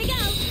 Here I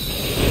go.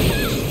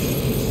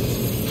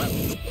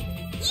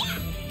 Yeah!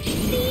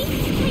 See?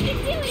 I can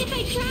do it if I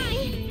try.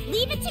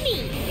 Leave it to me.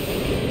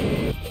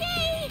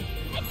 Yay!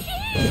 A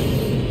chance!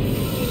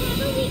 I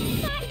have a weak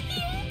spot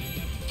here.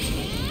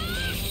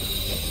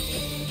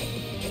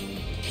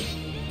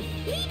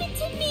 Leave it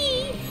to me.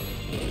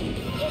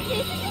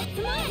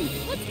 Come on,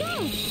 let's go.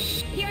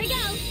 Here I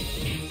go.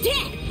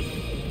 Death.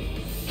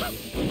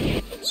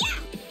 Yeah!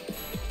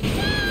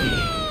 Go!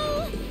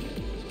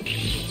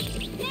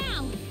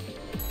 Now.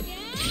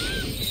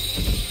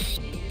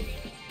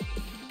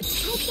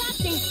 I've got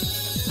this.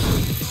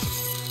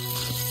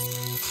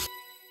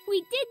 We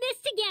did this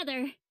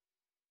together.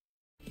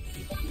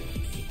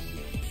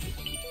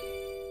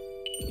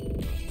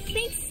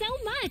 Thanks so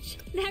much.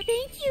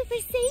 Thank you for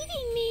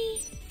saving me.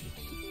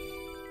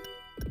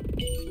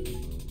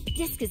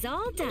 Disc is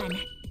all done.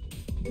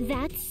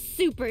 That's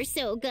super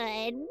so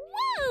good.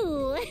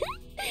 Woo!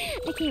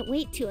 I can't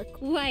wait to...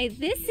 Why,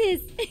 this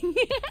is...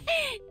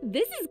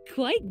 this is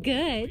quite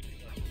good.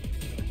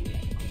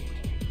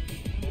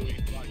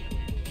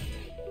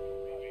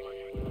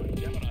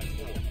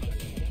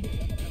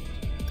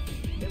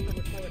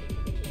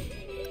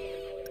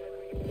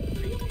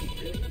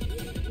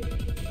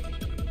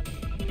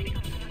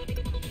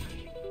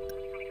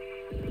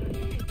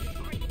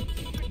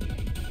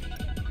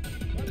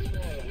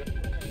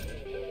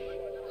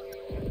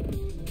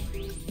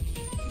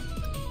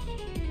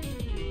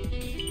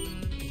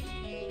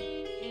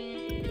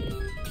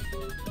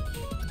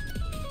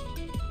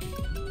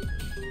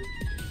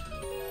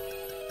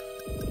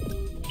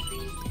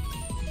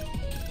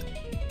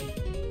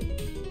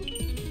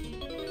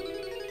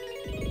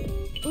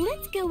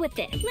 Let's go with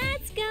this.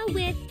 Let's go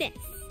with this.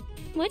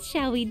 What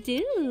shall we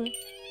do?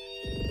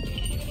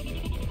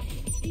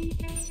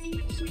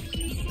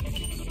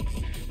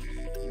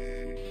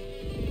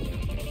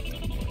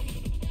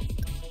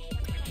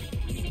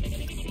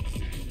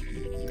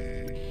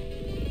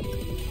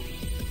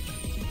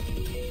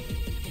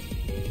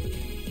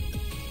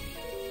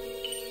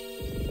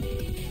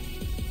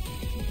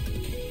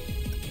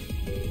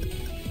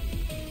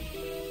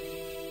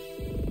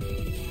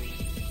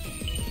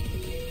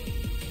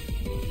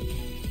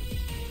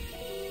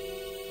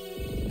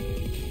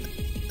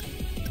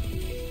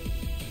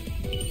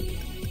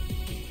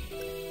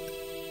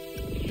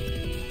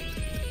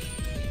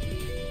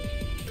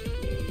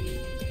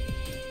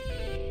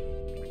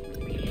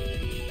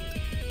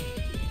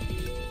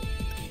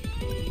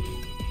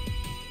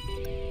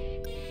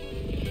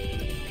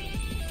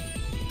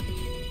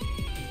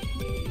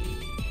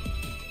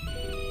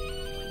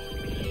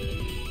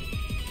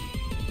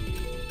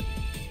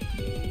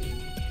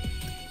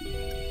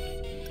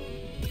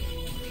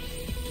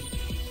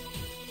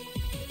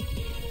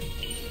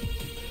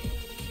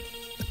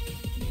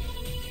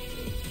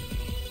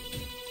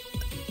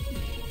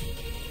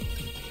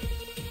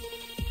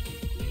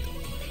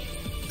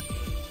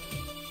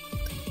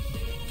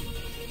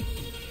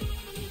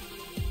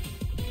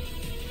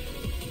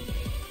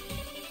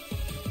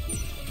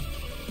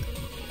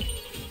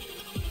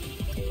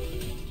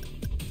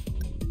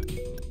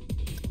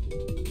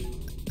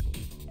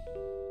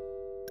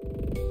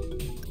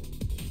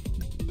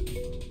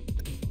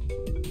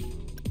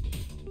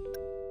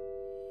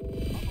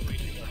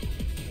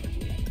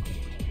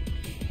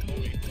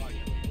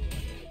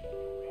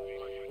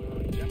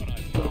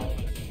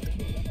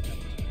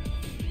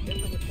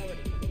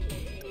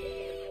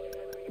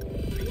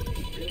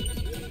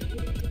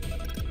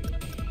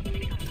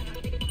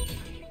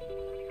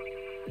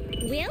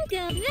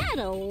 Welcome.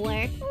 That'll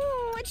work.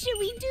 What should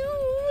we do?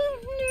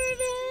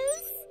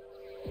 Nervous.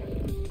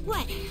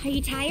 What? Are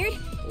you tired?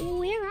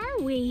 Where are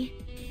we?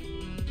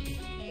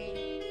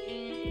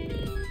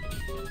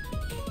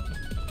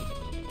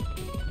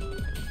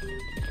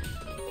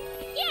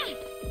 Yeah!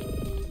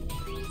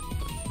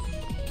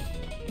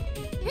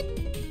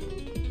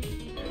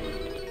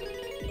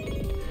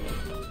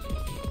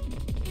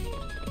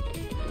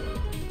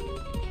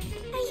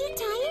 Are you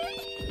tired?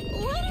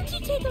 Why don't you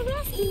take a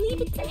rest and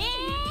leave it to me?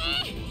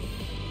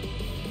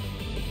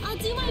 I'll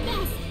do my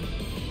best.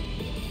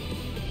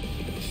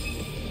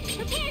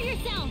 Prepare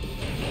yourself.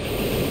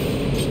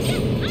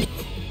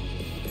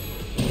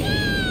 No!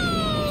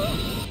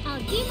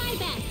 I'll do my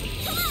best.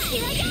 Come on!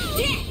 Here I go!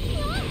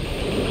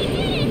 We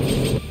did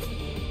it!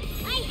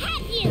 I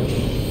have you!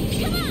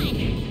 Come on!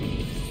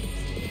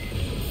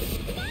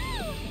 No!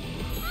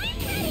 I'm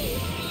ready!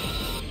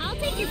 I'll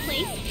take your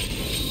place.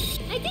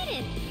 I did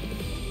it!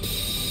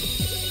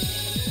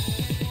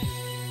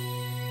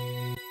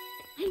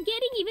 I'm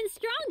getting even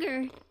stronger.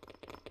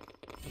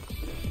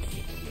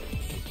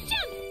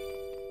 Jump!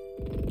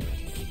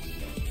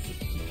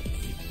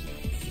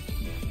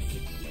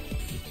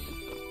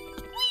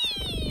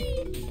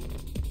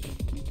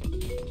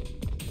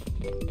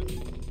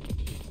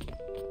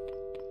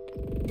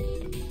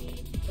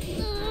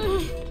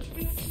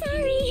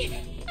 Sorry,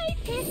 I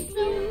feel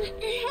so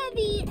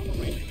heavy.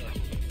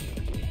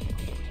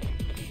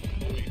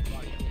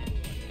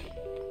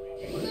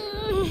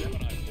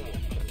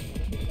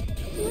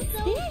 What's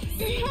so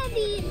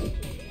heavy?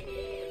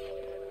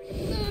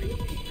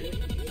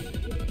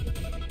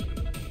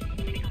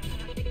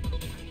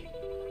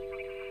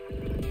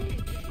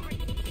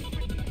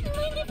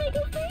 Mind if I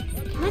go first?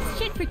 Let's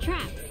check for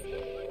traps.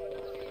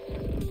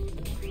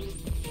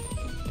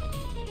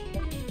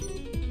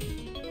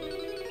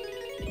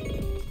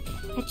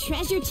 A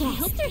treasure chest. I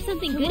hope there's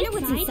something good wonder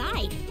what's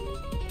inside.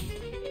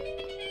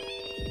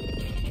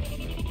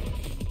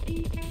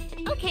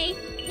 Okay,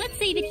 let's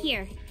save it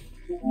here.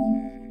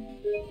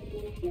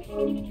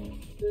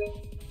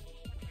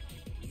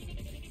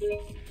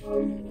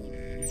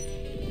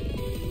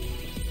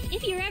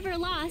 If you're ever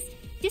lost,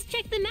 just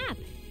check the map.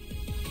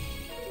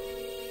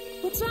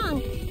 What's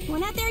wrong? We're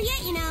not there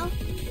yet, you know.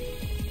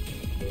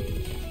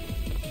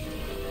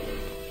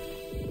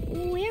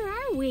 Where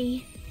are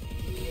we?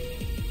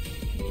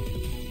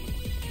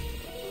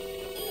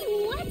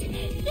 What?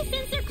 The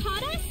sensor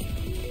caught us?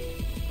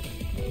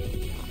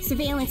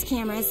 Surveillance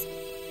cameras.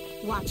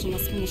 Watching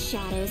us from the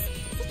shadows.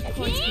 Such a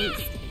quartz Yeah!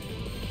 beast.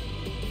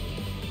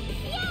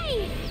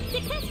 Yay!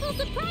 Successful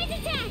surprise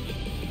attack!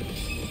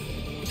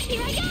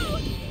 Here I go!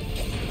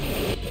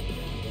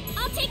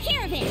 I'll take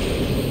care of it!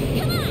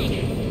 Come on!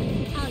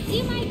 I'll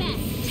do my best!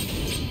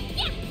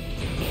 Yeah!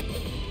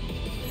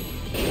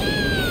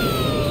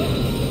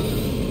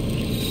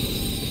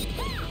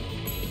 No!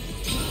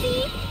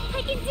 See?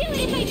 I can do it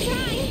if I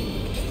try!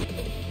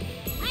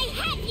 I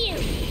have you!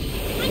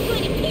 I'm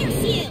going to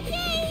pierce you!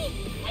 Yay!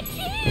 A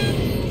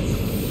chance!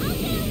 I'll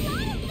get a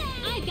lot of them!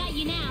 I've got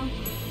you now!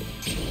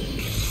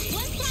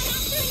 One shot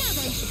after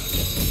another!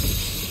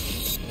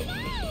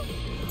 No!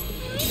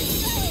 I'm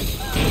so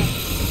close!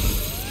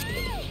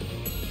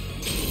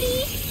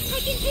 See? I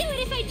can do it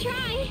if I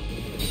try!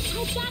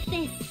 I've got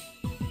this!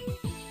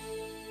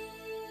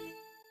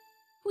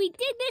 We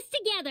did this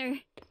together!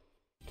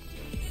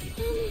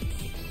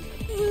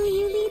 Will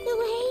you lead the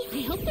way?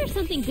 I hope there's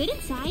something good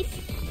inside.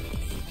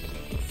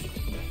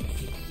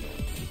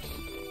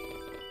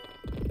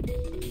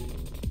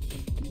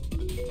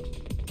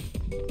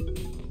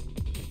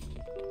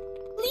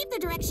 Leave the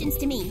directions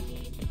to me.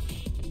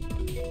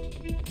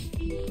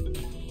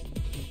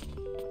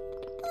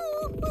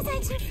 Oh, was I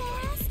too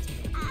fast?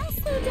 I'll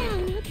slow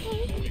down,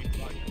 okay?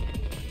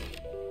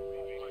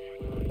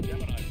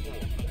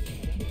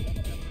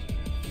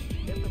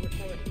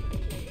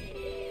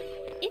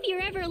 If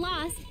you're ever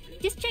lost,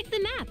 just check the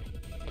map.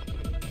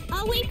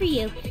 I'll wait for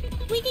you.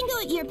 We can go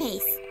at your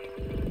pace.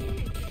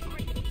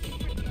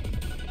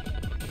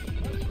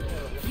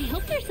 I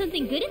hope there's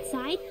something good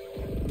inside.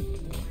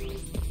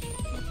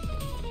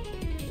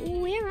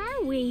 Where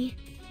are we?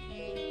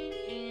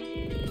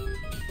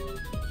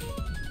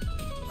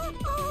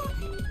 Oh,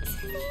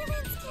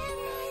 surveillance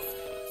cameras.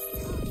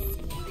 So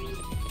scary.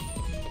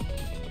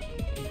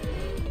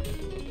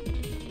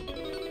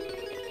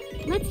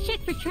 Let's check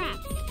for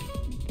traps.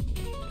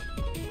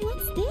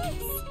 What's this?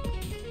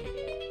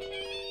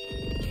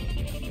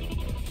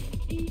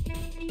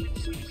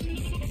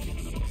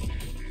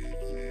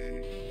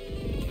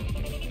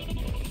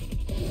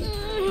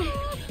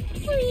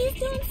 Please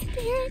don't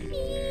stare at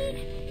me.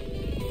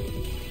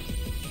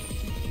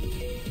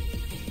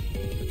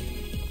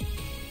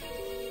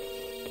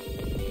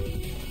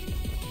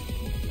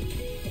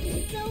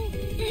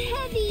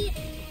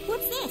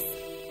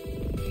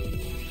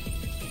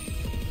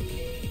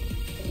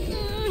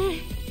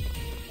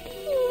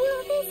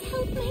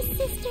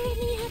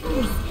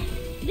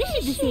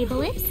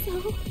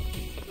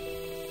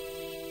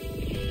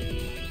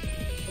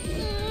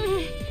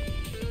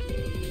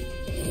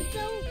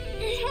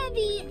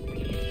 heavy.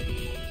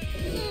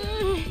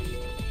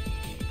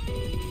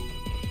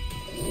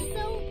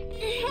 So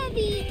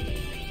heavy.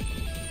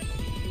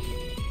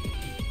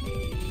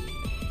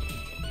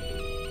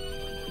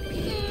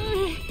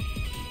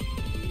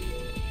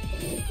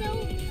 So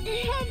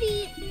heavy.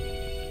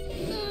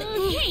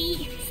 Hey,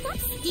 stop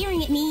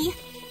staring at me.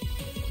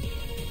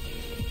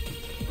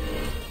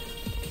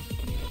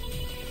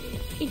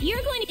 If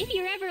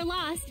you're ever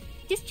lost,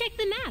 just check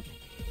the map.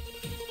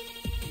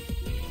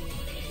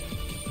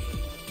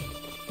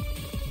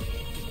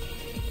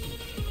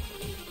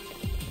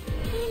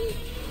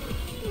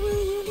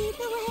 Will you lead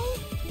the way?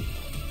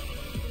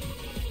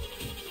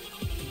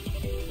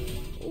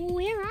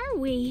 Where are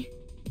we?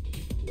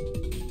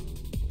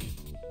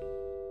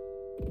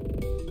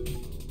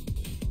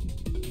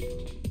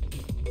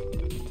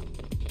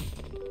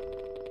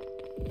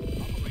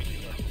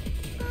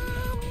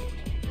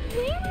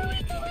 Where are we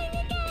going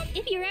again?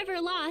 If you're ever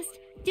lost,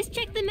 just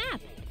check the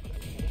map.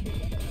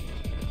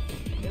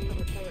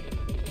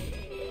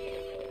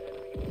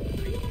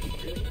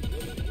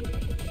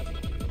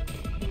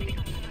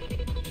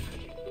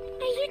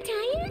 Are you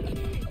tired?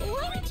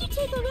 Why don't you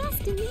take a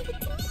rest and leave it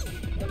to me?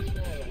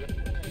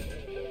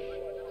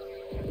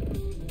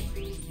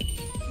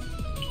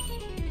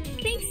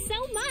 Thanks so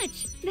much.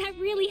 That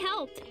really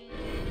helped.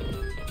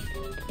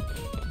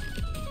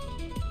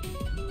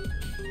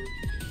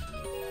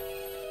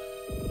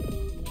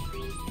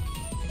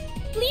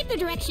 Leave the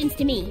directions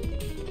to me.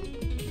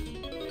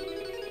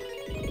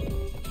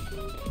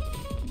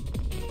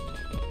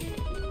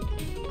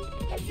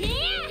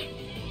 Yeah!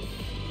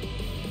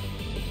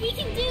 We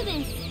can do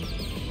this!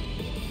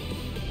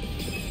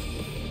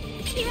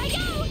 Here I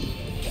go!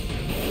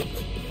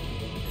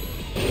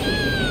 No!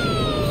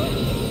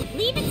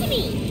 Leave it to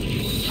me.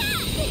 Ha!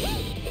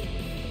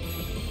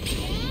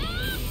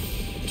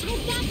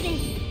 I've got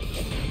this!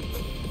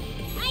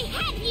 I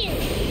have you!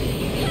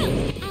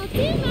 I'll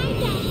do my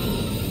best!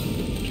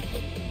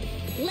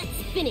 Let's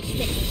finish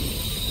this.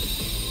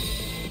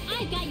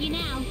 I've got you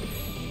now!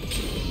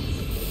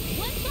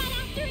 One shot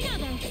after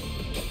another!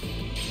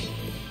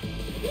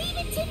 Leave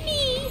it to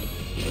me!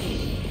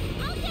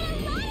 I'll get a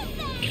lot of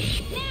them!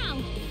 Now!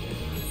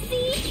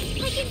 See?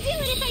 I can do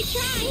it if I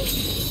try!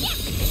 Yeah!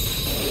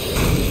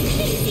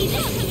 Didn't see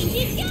that coming,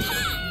 did ya?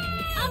 Ha!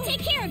 I'll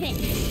take care of it.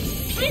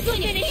 I'm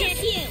going to Finish pierce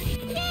it. you!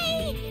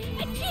 Yay!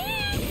 A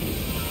chance!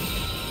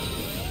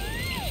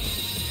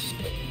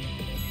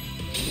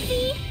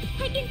 See?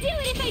 I can do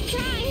it if I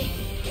try!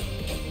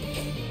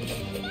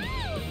 No!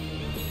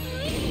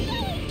 I'm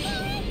going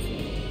for it!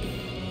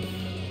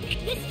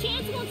 This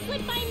chance won't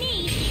slip by me!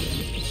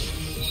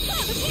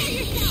 Prepare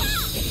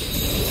yourself!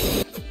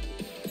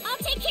 I'll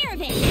take care of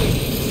it.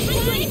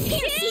 I'm going to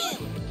pierce you.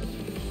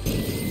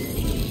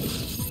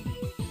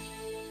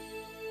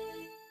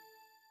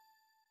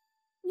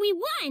 We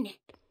won.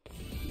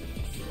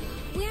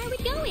 Where are we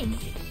going?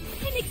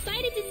 I'm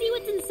excited to see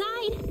what's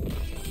inside.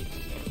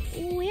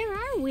 Where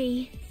are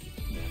we?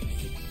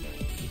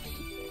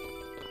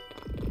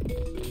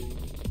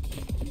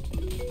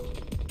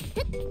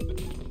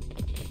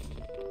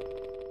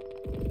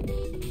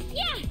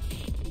 Yeah.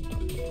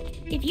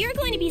 If you're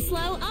going to be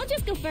slow, I'll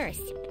just go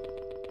first.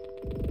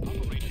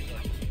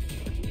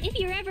 If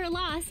you're ever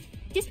lost,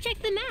 just check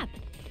the map.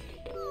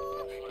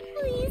 Oh,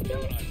 please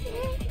don't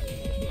scare me.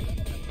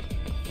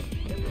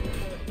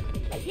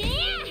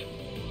 Yeah.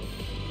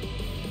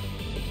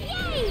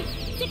 Yay!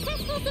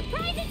 Successful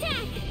surprise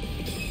attack!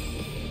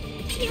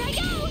 Here I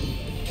go.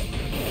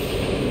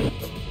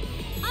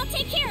 I'll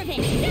take care of it.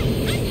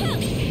 I'm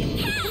hooked.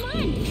 Come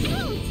on.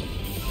 Ouch!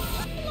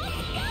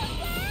 Let's go,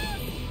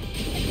 girls!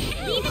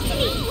 Leave it to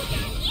me.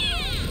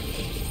 Yeah.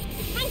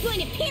 I'm going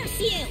to pierce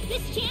you.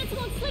 This chance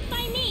won't slip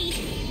by me!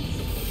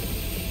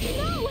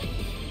 No!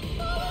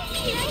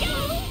 Here I go.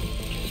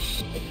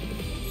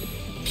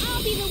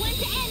 I'll be the one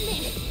to end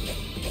this!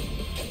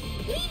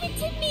 Leave it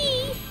to me!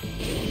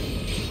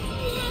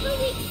 You have a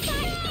weak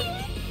spot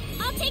here!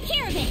 I'll take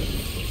care of it.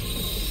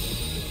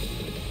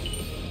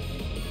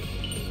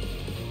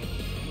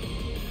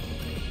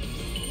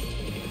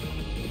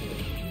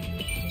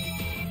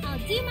 I'll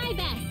do my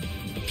best!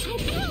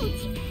 I'm out!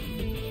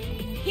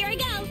 Here I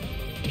go.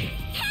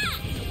 Ha!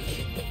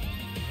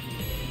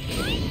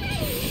 I'm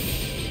ready!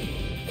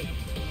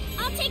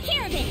 I'll take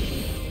care of it.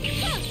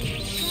 Hook.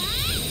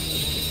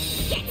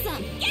 Get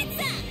some. Get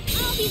some.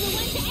 I'll be the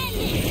one to end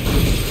this!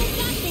 I've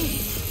got this!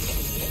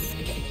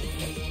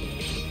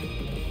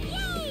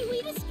 Yay! We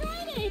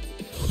destroyed it!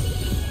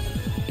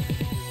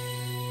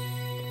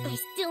 I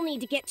still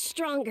need to get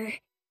stronger.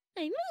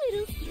 I'm a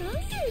little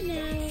stronger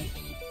now.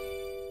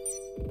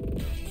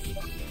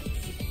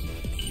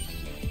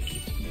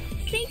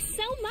 Thanks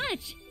so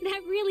much.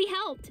 That really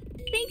helped.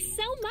 Thanks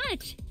so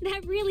much.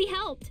 That really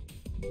helped.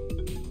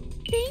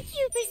 Thank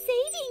you for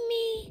saving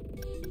me.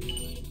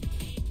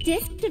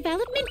 Disk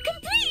development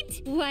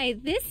complete. Why,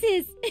 this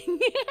is...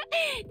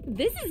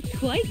 this is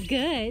quite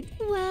good.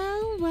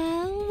 Well,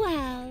 well,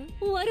 well.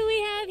 What do we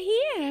have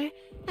here?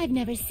 I've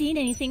never seen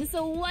anything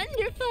so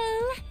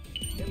wonderful.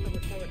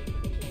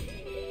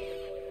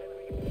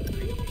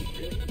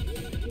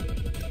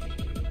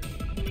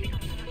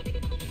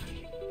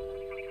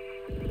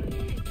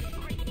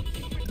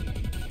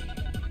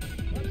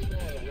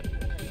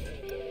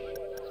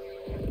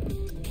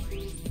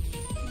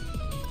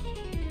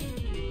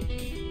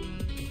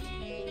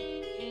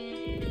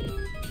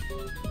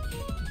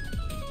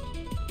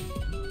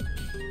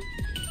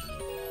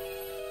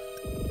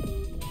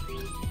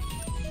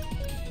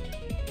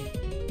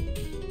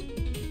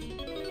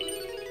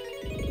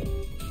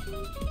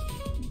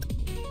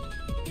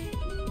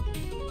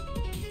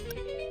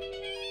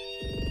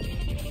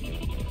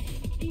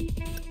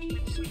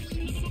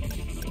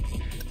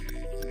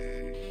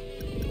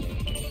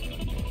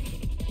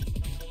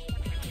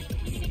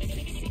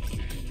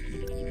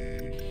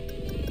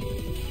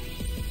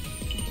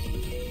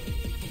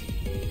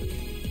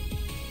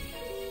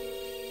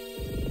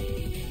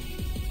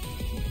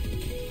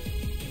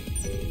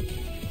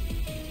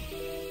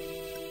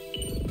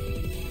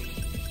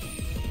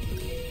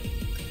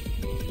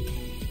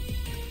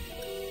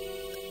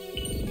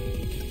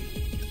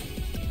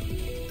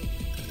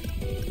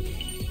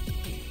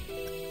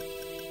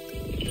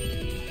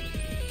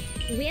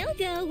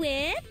 go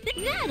with...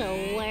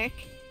 That'll work.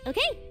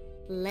 Okay,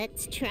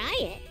 let's try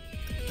it.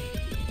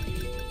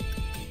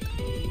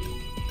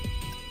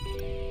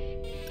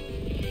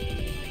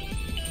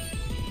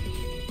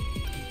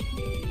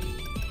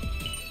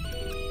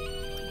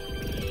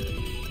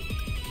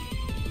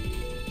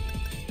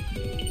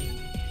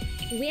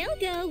 We'll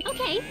go.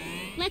 Okay,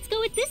 let's go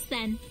with this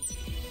then.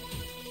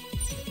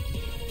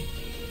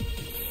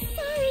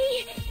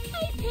 Sorry,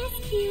 I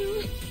missed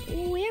you.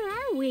 Where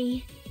are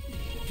we?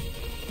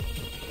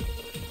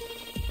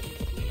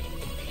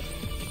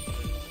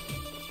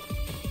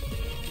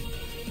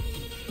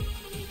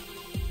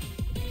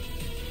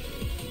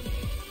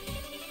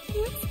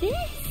 What's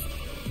this?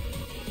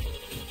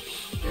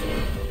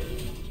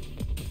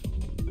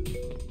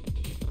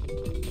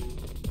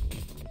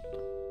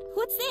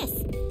 What's this?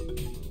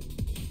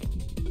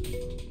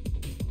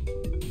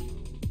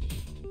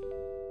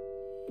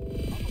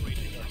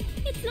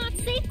 It's not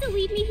safe to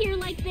leave me here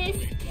like this.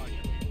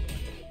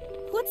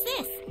 What's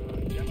this?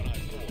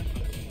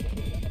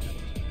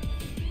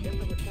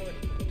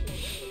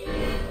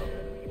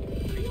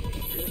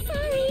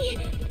 Sorry,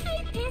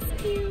 I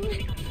missed you.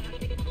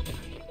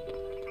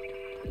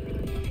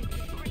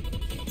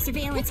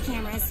 Surveillance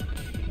cameras.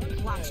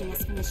 Watching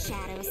us from the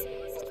shadows.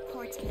 Such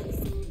poor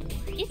taste.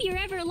 If you're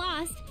ever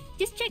lost,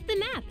 just check the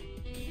map.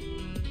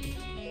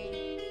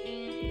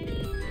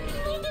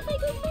 Mind if I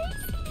go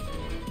first?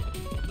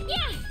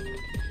 Yeah!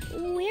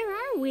 Where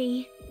are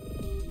we?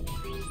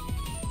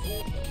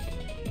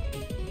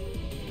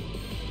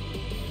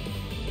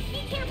 Be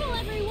careful,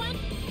 everyone!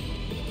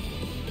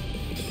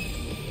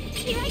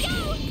 Here I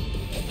go!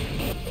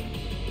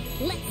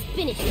 Let's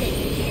finish this.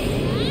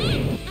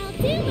 I'll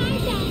do my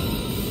best.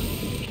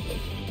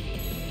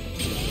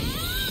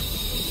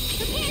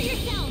 Prepare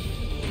yourself!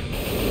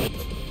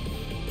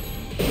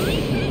 I'm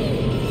ready!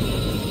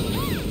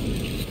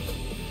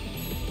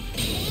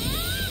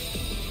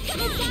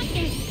 Come on! I've got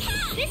this!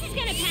 This is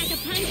gonna pack a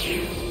punch!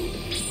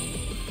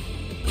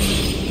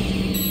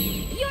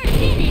 You're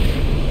finished!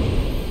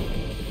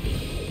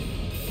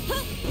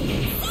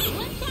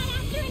 One shot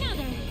after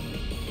another!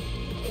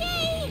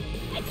 Yay!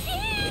 A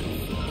chance!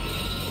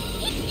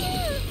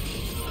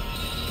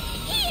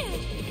 Here!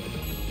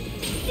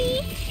 See?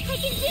 I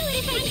can do it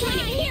if I try! I'm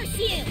gonna pierce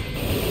you!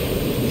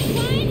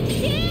 1,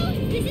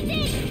 2, this is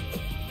it!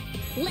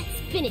 Let's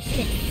finish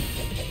this.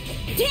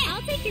 Yeah!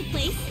 I'll take your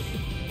place.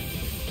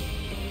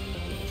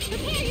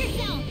 Prepare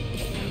yourself!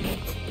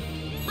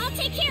 I'll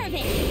take care of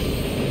it!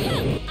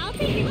 I'll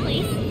take your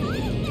place.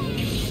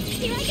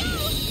 Here I go!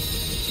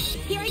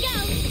 Here I go!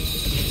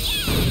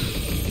 Yeah!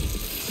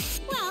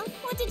 Well,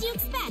 what did you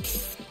expect?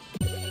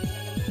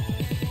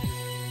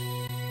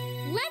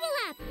 Level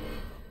up!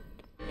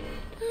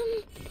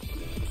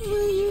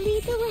 Will you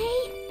lead the way?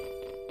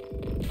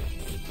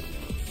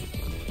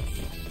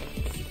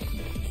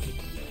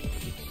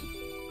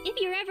 If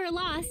you're ever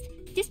lost,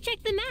 just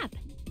check the map.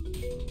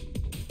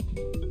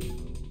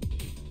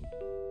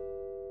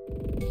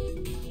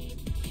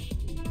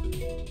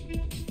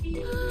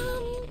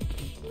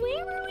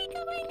 Where were we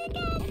going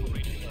again?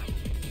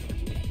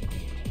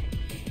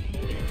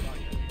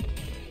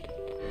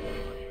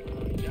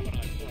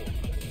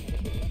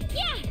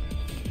 Yeah!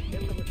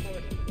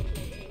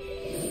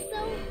 So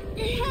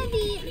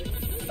heavy.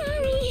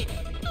 Sorry,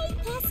 I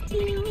passed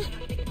you.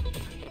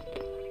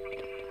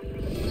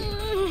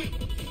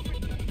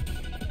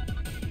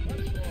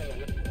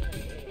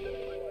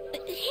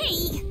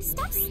 Hey,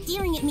 stop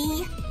staring at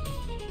me.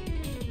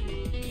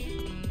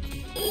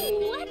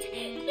 What?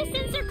 The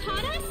sensor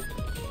caught us?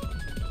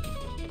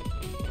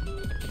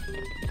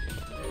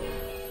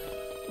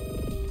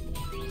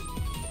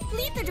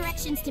 Leave the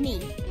directions to me.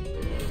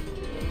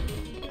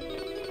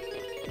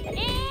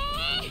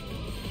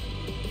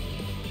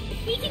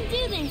 We can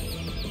do this!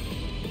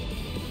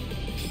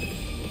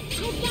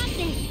 I've got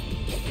this!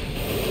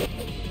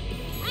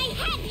 I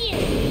have you!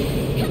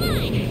 Come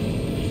on!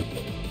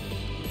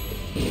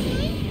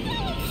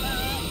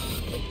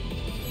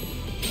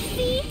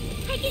 See?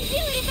 I can do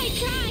it if I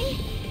try!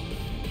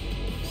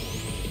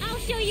 I'll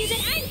show you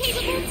that I'm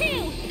capable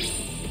too!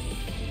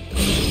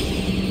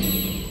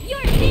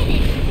 You're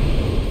finished!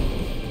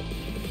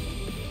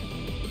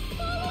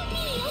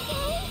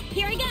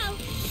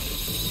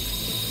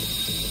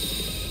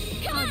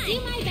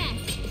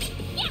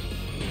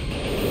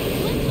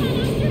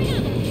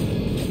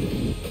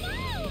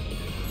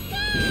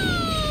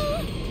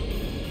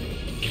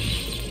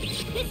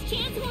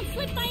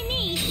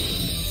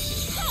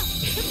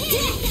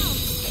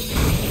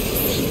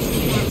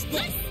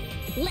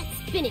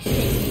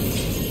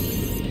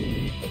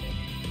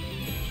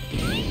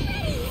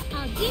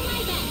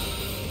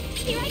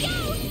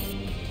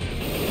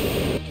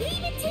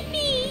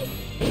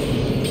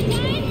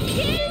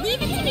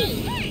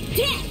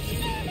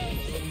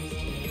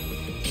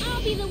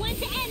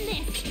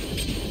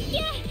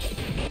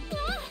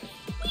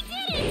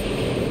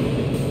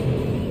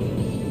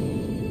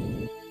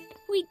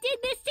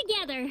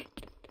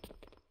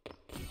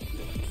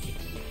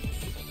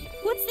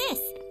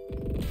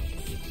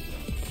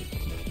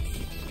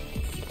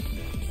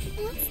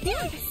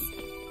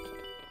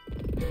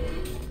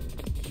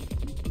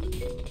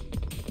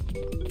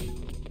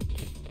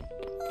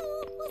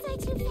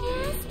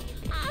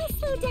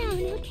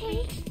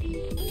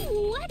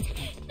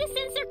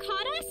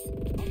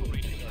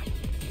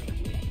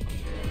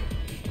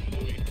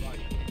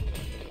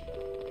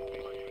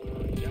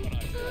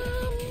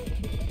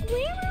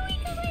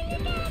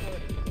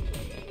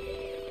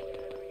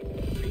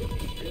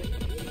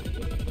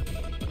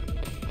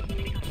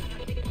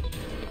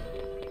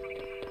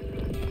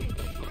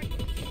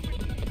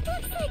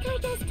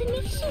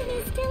 destination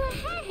is still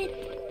ahead.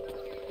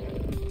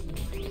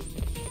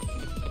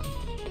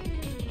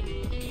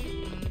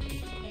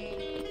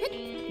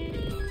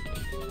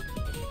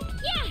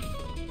 Yeah!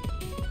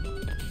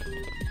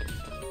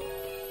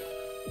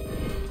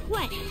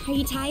 What? Are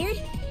you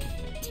tired?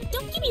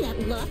 Don't give me that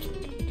look.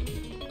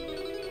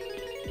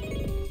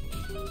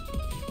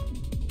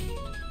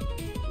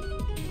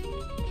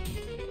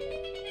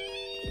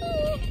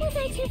 Was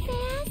I too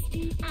fast?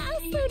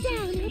 I'll slow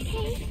down,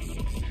 okay?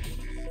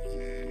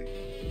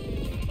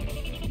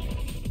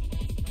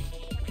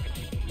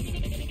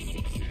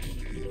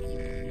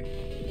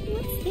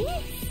 What's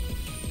this?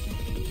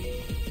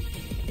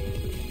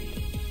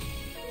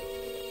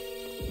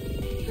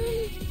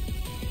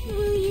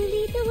 Will you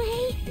lead the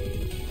way?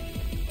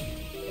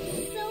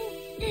 So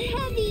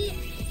heavy.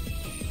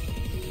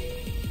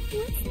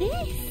 What's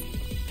this?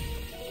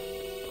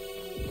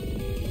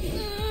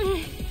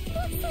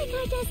 Looks like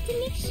our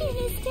destination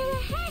is still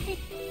ahead.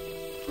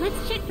 Let's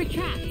check for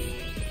traps.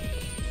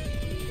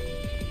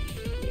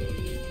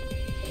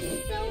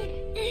 So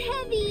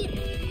heavy.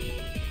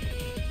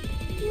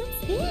 What's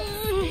this?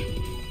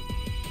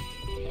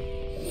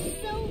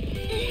 So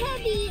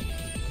heavy.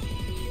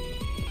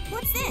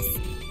 What's this?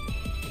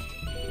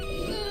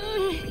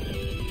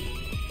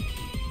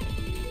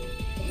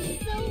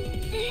 So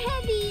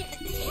heavy.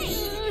 Hey,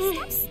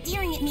 stop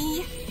staring at me.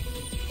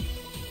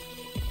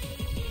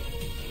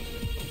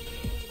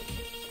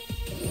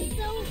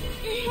 So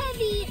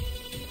heavy.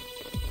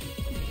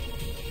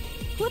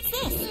 What's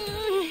this?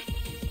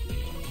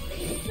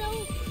 So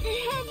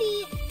heavy.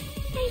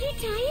 Are you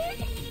tired?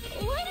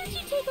 Why don't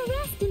you take a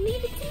rest and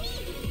leave it to me?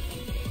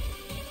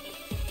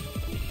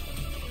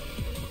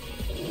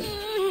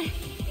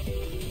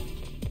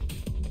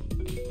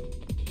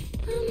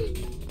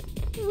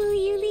 Will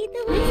you lead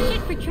the way? Let's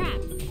check for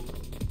traps.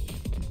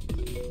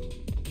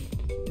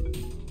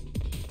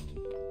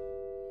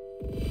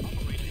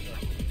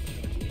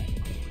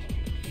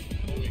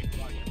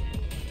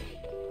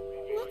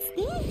 What's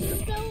this?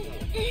 So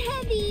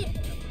heavy.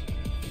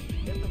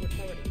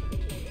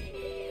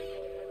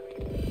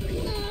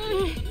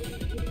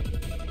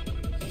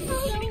 So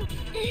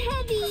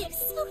heavy. I'm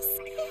so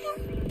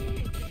scared.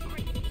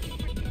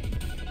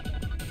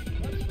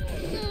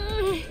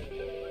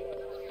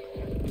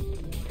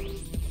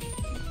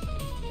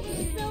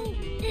 So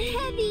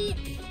heavy.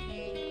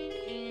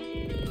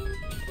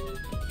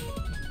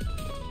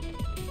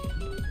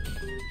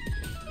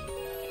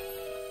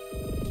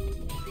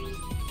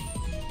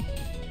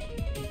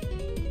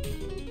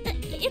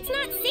 It's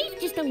not safe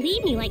just to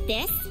leave me like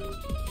this.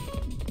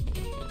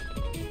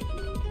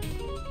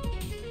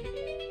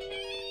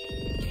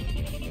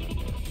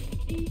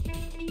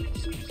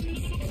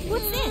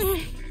 What's this?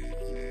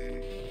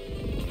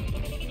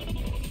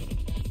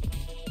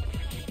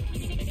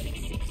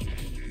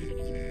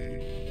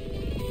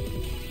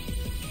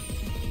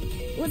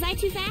 Was I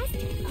too fast?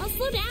 I'll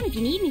slow down if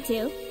you need me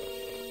to.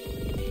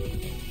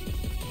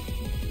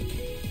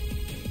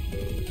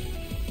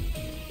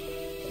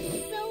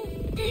 So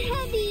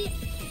heavy.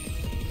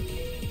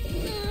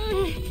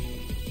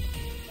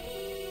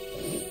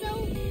 So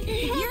heavy.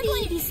 If you're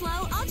going to be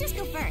slow, I'll just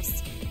go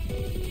first.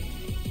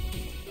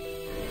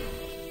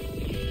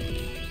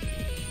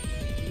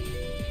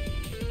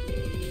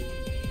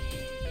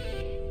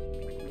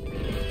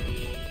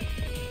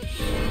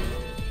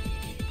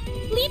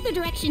 Leave the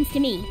directions to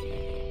me.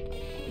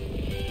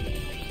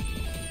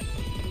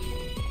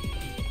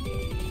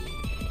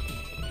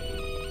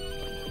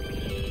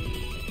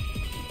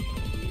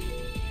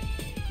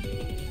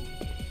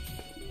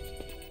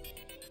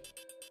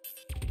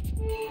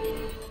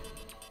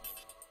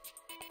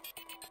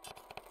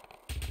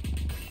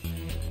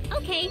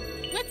 Okay,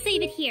 let's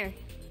save it here.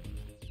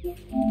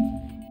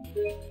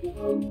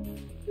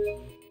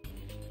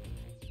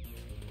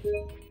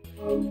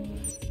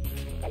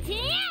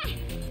 Yeah!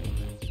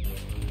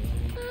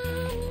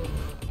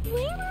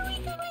 Where were we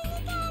going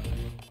again?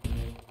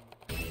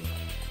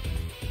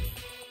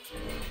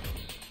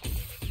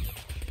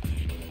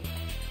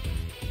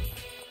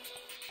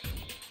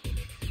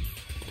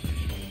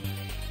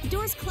 The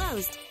door's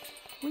closed.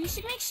 We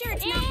should make sure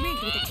it's not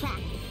rigged with a trap.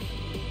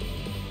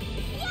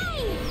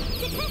 Yay!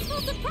 Successful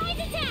surprise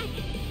attack!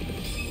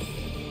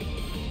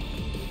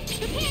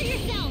 Prepare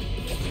yourself!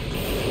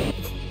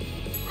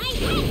 I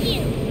have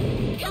you!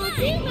 Come on!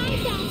 Do my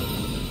best!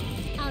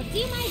 I'll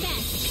do my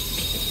best!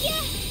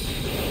 Yeah!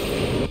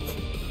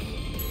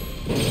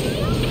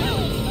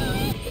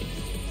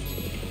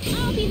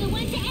 I'll be the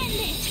one to end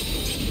this!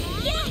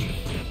 Yeah!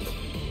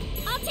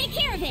 I'll take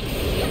care of it!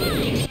 Come on!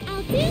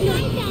 I'll do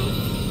my best!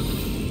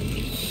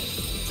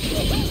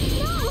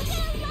 No! Look at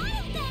a lot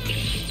of them!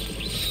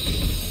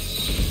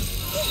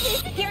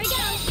 Here we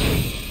go!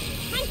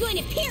 I'm going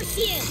to pierce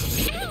you!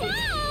 Stop!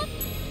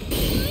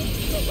 You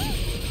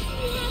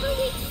have a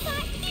weak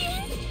spot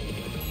here?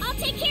 I'll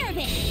take care of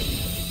it!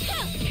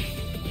 Huh.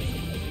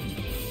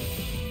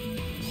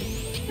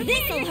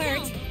 This'll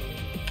hurt!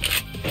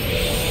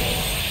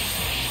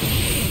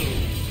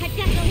 I've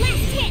got the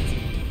last hit!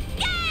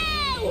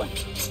 Go!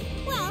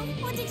 Well,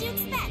 what did you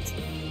expect?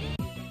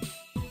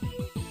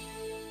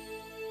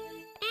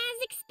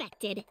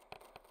 expected.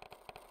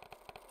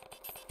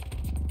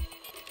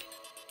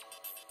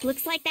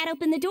 Looks like that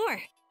opened the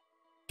door.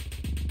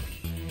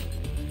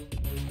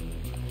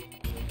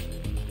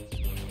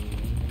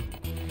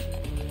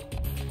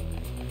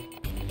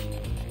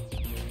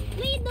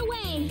 Lead the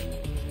way!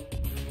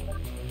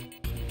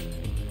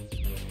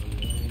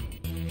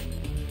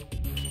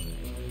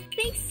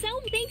 Thanks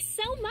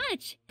so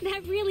much.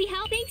 That really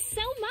helped. Thanks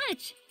so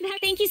much.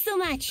 Thank you so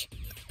much.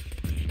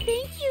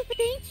 Thank you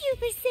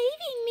for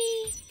saving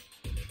me.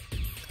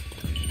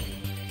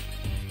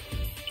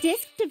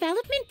 Disk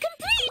development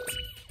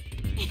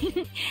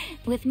complete!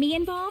 With me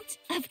involved,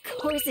 of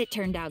course it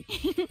turned out.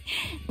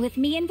 With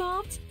me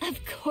involved, of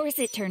course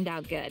it turned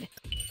out good.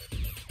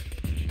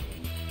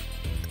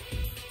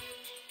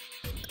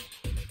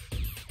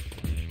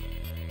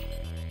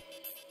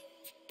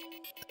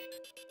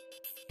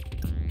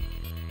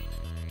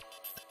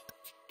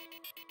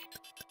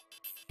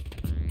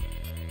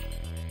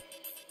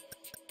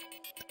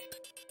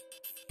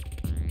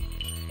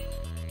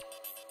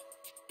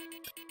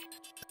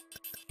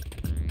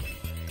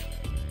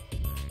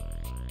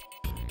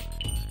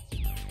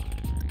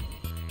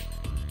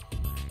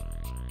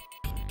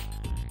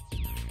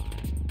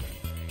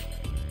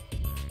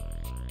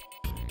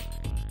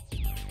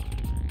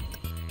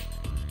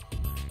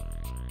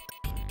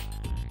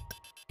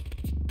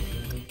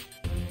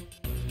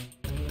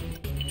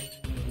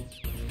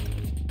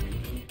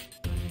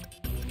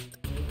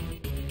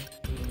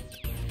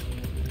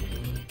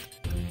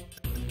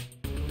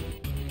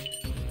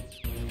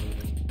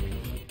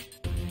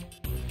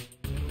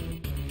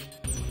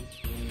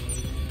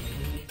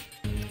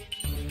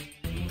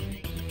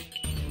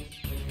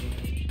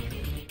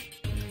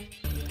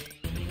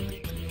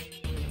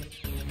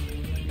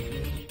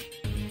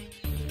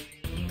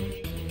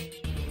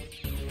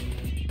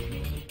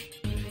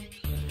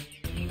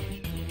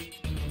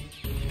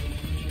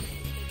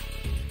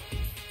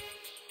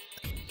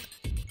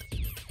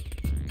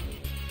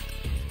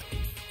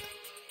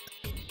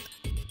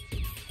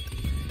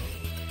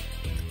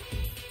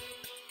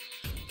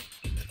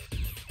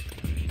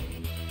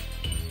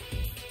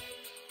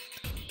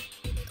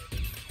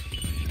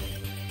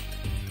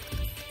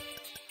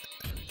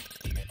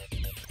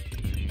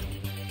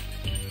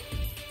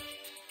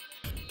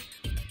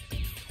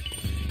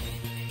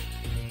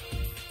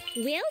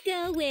 We'll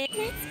go with...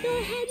 Let's go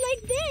ahead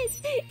like this.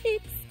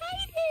 Excited!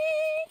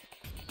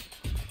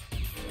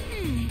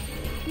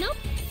 Nope,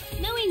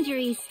 no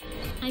injuries.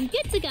 I'm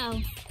good to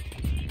go.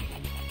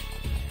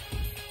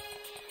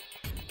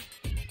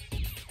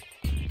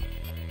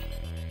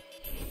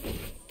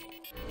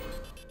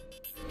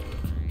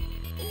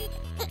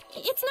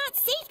 It's not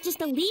safe just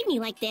to leave me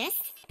like this.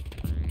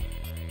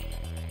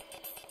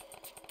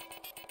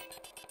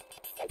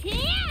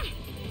 Yeah!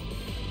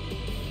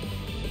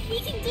 We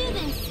can do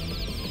this.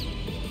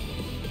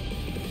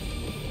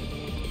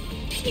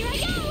 Here I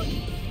go!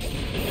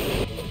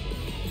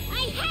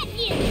 I have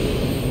you!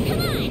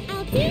 Come on!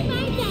 I'll do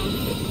my best!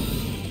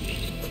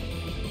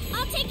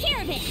 I'll take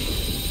care of it!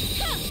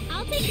 Huh,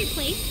 I'll take your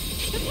place.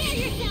 Prepare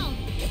yourself!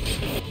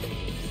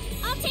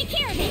 I'll take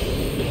care of it!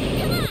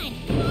 Come on!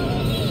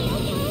 Follow me,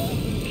 okay?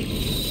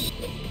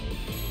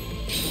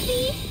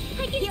 See?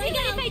 I can do it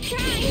if I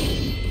try!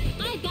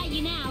 I've got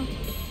you now.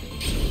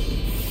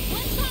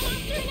 One shot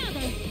after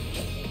another.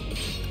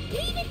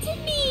 Leave it to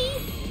me!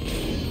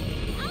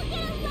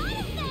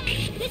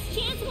 This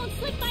chance won't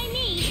slip by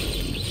me!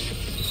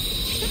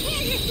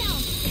 Prepare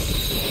yourself!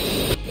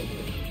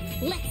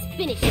 Let's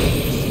finish this!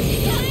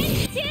 1,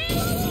 2...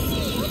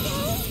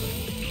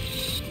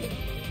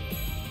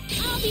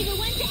 I'll be the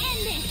one to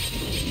end this!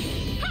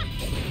 Ha!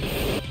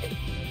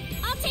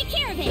 I'll take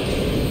care of it!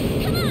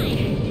 Come on!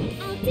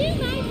 I'll do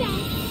my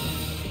best!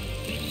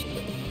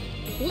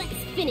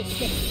 Let's finish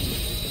this!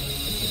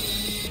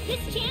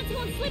 This chance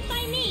won't slip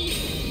by me!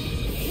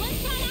 One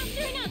shot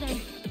after another!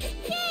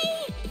 Yay!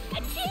 A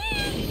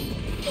chance!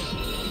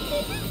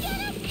 This is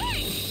gonna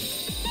hurt!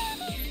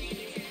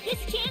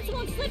 This chance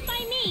won't slip by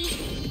me!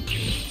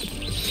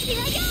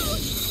 Here I go!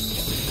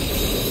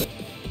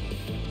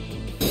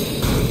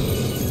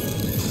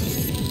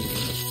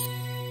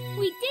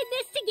 We did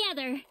this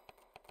together!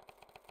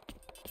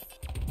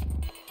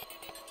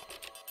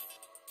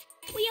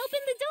 We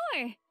opened the door!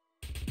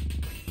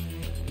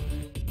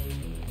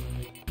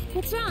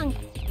 What's wrong?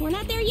 We're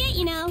not there yet,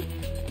 you know.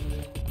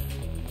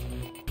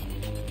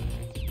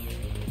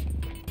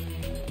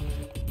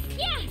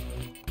 Yeah!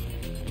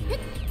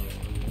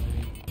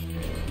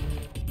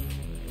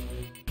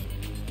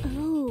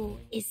 Oh,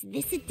 is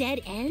this a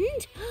dead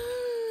end?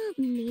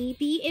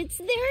 Maybe it's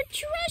their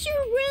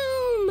treasure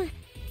room!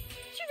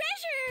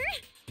 Treasure!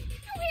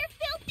 We're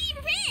filthy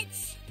rich!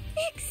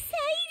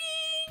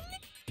 Exciting!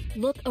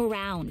 Look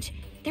around.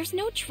 There's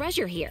no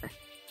treasure here.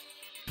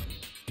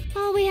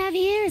 All we have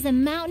here is a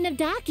mountain of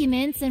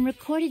documents and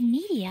recorded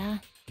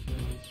media.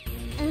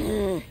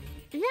 Ugh,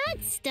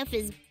 that stuff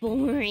is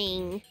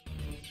boring.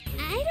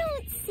 I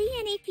don't see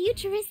any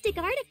futuristic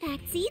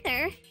artifacts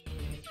either.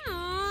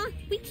 Aw,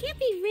 we can't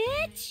be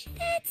rich.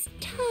 That's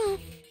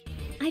tough.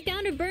 I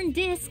found a burned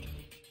disc.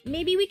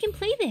 Maybe we can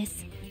play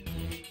this.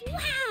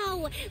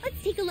 Wow!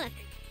 Let's take a look.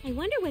 I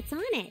wonder what's on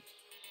it.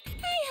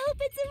 I hope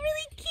it's a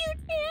really cute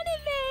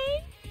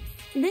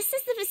anime! This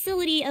is the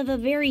facility of a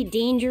very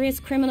dangerous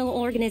criminal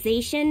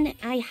organization.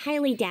 I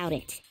highly doubt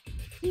it.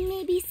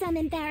 Maybe some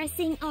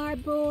embarrassing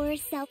Arbor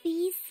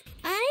selfies?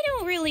 I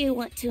don't really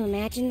want to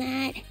imagine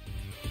that.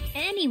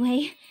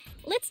 Anyway,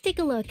 let's take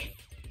a look.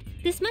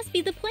 This must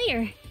be the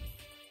player.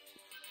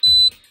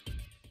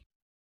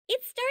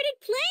 It started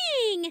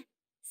playing!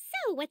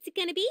 So, what's it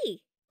gonna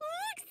be?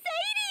 Ooh,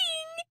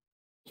 exciting!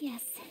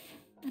 Yes,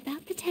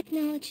 about the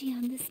technology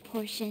on this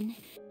portion.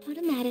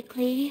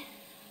 Automatically,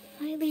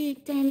 highly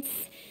dense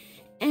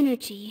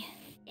energy.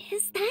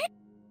 Is that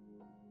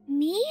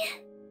me?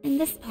 And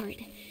this part,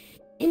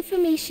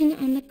 information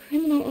on the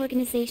criminal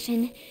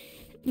organization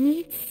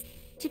needs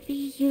to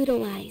be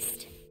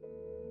utilized.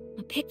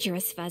 The picture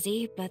is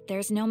fuzzy, but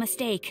there's no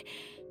mistake.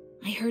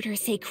 I heard her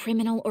say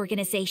criminal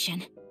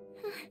organization.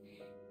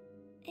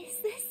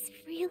 Is this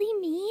really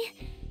me?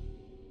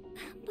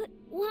 But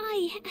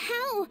why?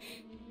 How?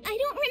 I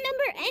don't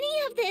remember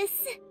any of this!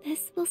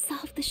 This will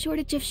solve the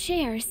shortage of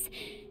shares.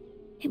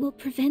 It will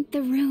prevent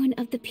the ruin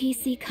of the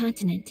PC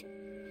continent.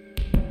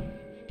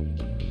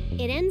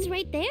 It ends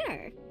right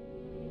there.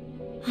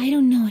 I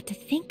don't know what to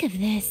think of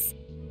this.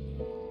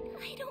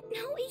 I don't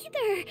know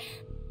either.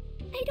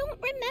 I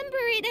don't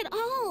remember it at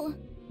all.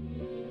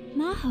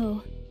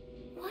 Maho,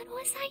 what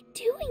was I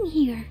doing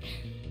here?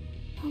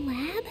 A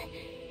lab?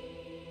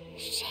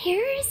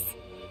 Shares?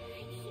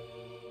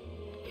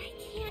 I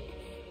can't...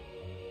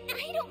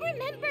 I don't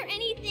remember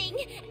anything.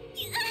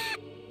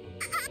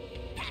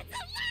 That's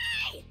a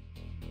lie!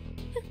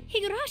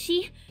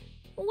 Higurashi,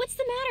 what's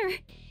the matter?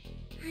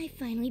 I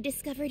finally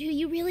discovered who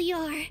you really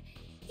are.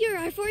 You're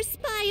our force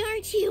spy,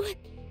 aren't you?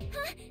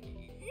 Huh?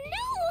 No!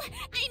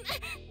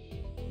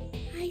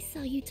 I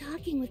saw you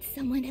talking with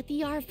someone at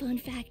the R-Phone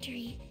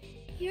factory.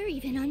 You're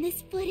even on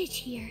this footage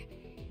here.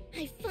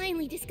 I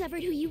finally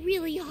discovered who you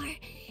really are.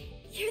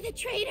 You're the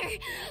traitor,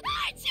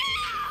 aren't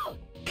you?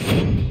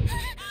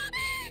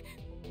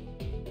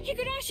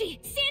 Higurashi,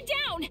 stand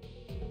down!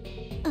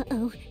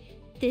 Uh-oh.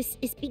 This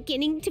is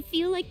beginning to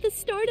feel like the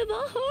start of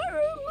a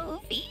horror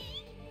movie.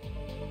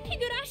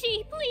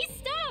 Higurashi, please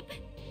stop!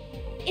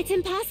 It's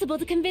impossible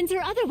to convince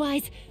her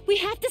otherwise. We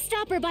have to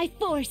stop her by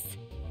force.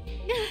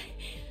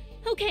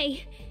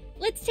 Okay,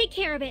 let's take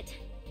care of it.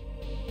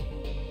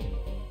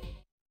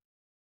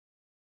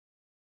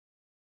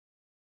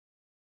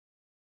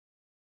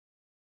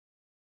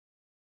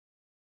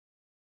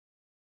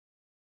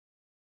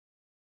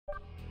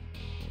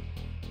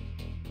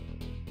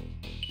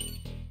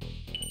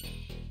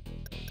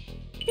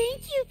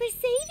 Thank you for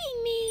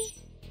saving me.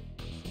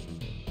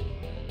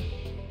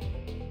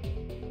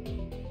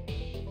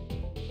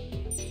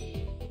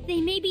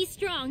 They may be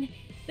strong,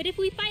 but if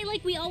we fight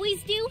like we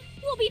always do,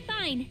 we'll be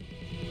fine.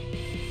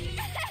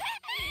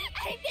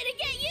 I'm gonna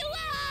get you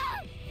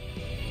all!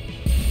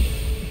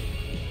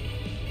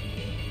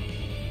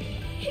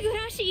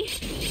 Higurashi,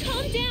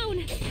 calm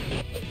down!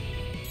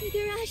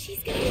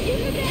 Higurashi's gonna do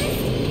her best.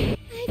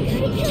 I've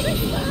gotta kill the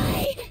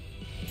spy!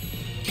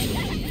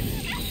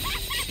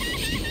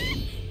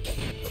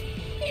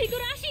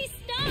 Higurashi,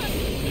 stop!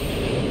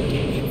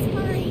 It's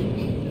fine.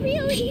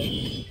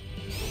 Really?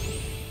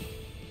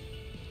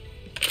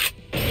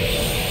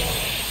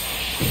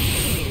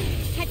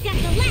 I've got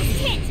the last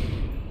hit!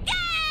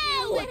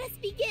 Go! Let us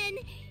begin!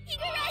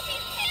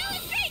 Higurashi's tale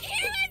of great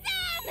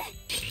heroism!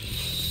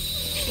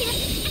 Get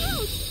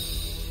out!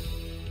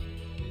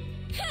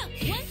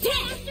 One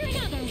step after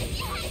another!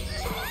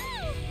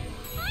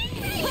 I'm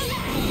ready!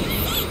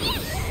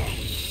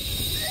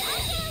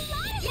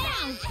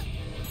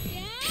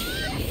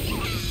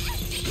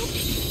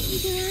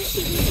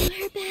 Higurashi will do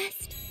her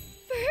best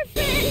for her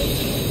friends.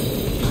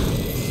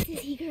 This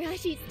is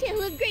Higurashi's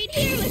tale of great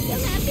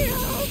heroism after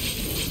all.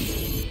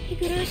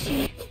 Higurashi.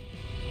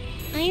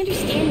 I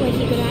understand why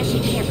Higurashi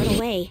can't run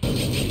away.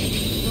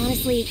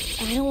 Honestly,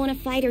 I don't want to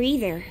fight her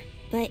either.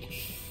 But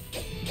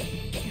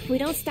if we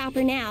don't stop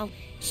her now,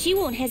 she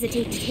won't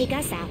hesitate to take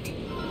us out.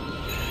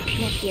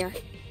 Nepgear,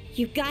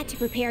 you've got to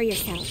prepare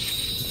yourself.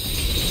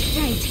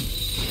 Right.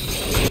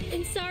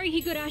 I'm sorry,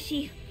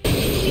 Higurashi.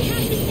 We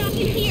have to stop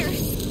you here.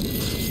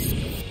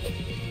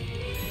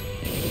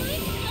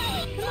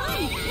 Come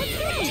on, let's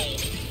go!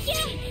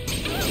 Yeah!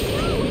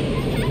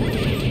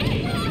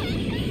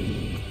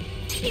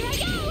 Here I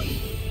go!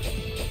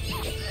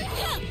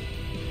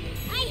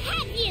 I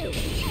have you!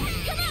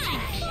 Come on!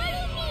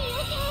 Follow me,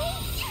 okay?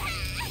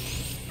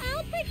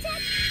 I'll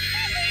protect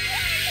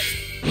everyone!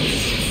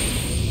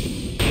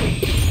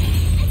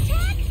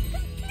 Attack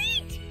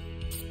complete!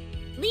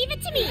 Leave it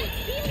to me!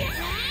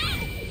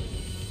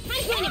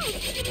 I'm going to...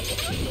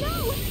 Oh, no!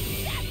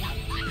 That's a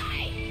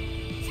lie!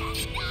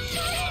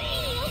 Follow me,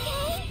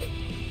 okay?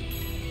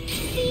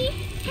 See?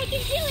 I can do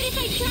it if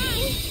I try!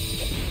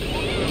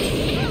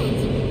 Out!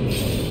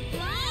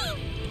 Whoa!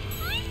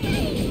 I'm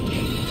ready!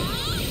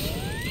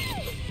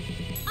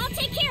 I'll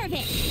take care of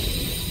it!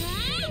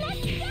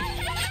 Let's go!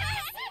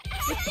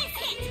 With this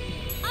hit,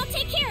 I'll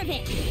take care of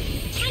it!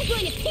 I'm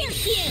going to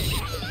finish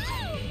you!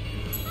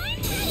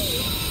 I'm ready!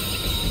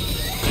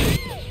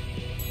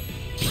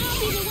 I'll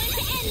be the one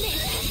to end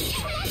this!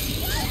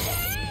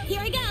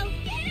 Here I go!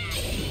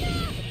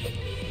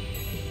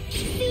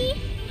 See?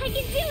 I can do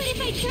it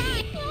if I try!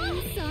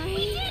 Oh, sorry.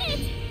 We did it!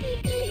 We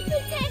couldn't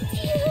protect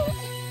you!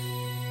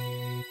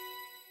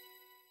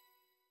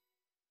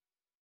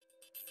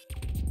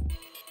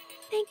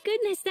 Thank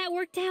goodness that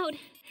worked out.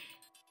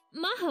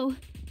 Maho,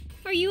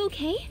 are you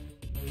okay?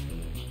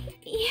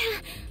 Yeah,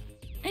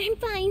 I'm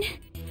fine.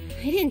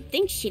 I didn't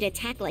think she'd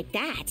attack like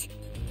that.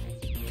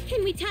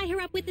 Can we tie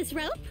her up with this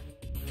rope?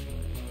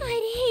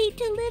 I'd hate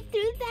to live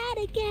through that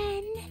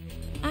again.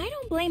 I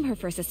don't blame her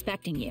for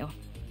suspecting you.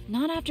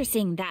 Not after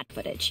seeing that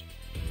footage.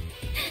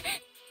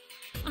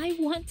 I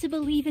want to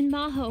believe in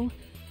Maho,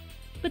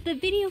 but the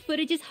video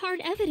footage is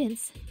hard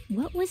evidence.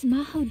 What was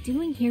Maho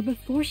doing here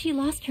before she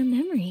lost her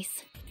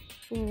memories?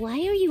 Why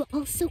are you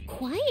all so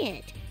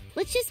quiet?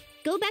 Let's just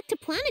go back to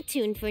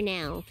Planetoon for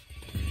now.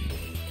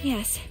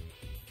 Yes.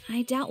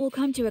 I doubt we'll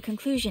come to a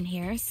conclusion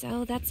here,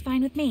 so that's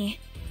fine with me.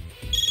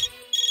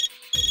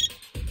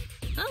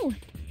 Oh,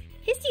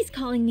 Histy's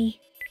calling me.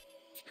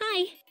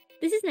 Hi,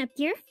 this is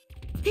Nepgear.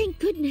 Thank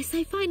goodness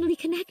I finally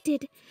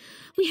connected.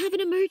 We have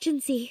an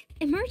emergency.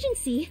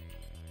 Emergency?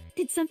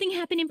 Did something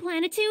happen in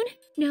Planetoon?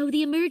 No,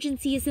 the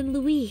emergency is in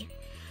Louis.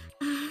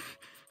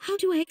 How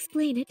do I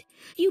explain it?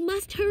 You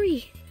must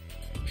hurry.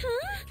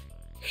 Huh?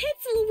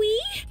 It's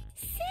Louis?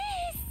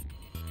 Sis!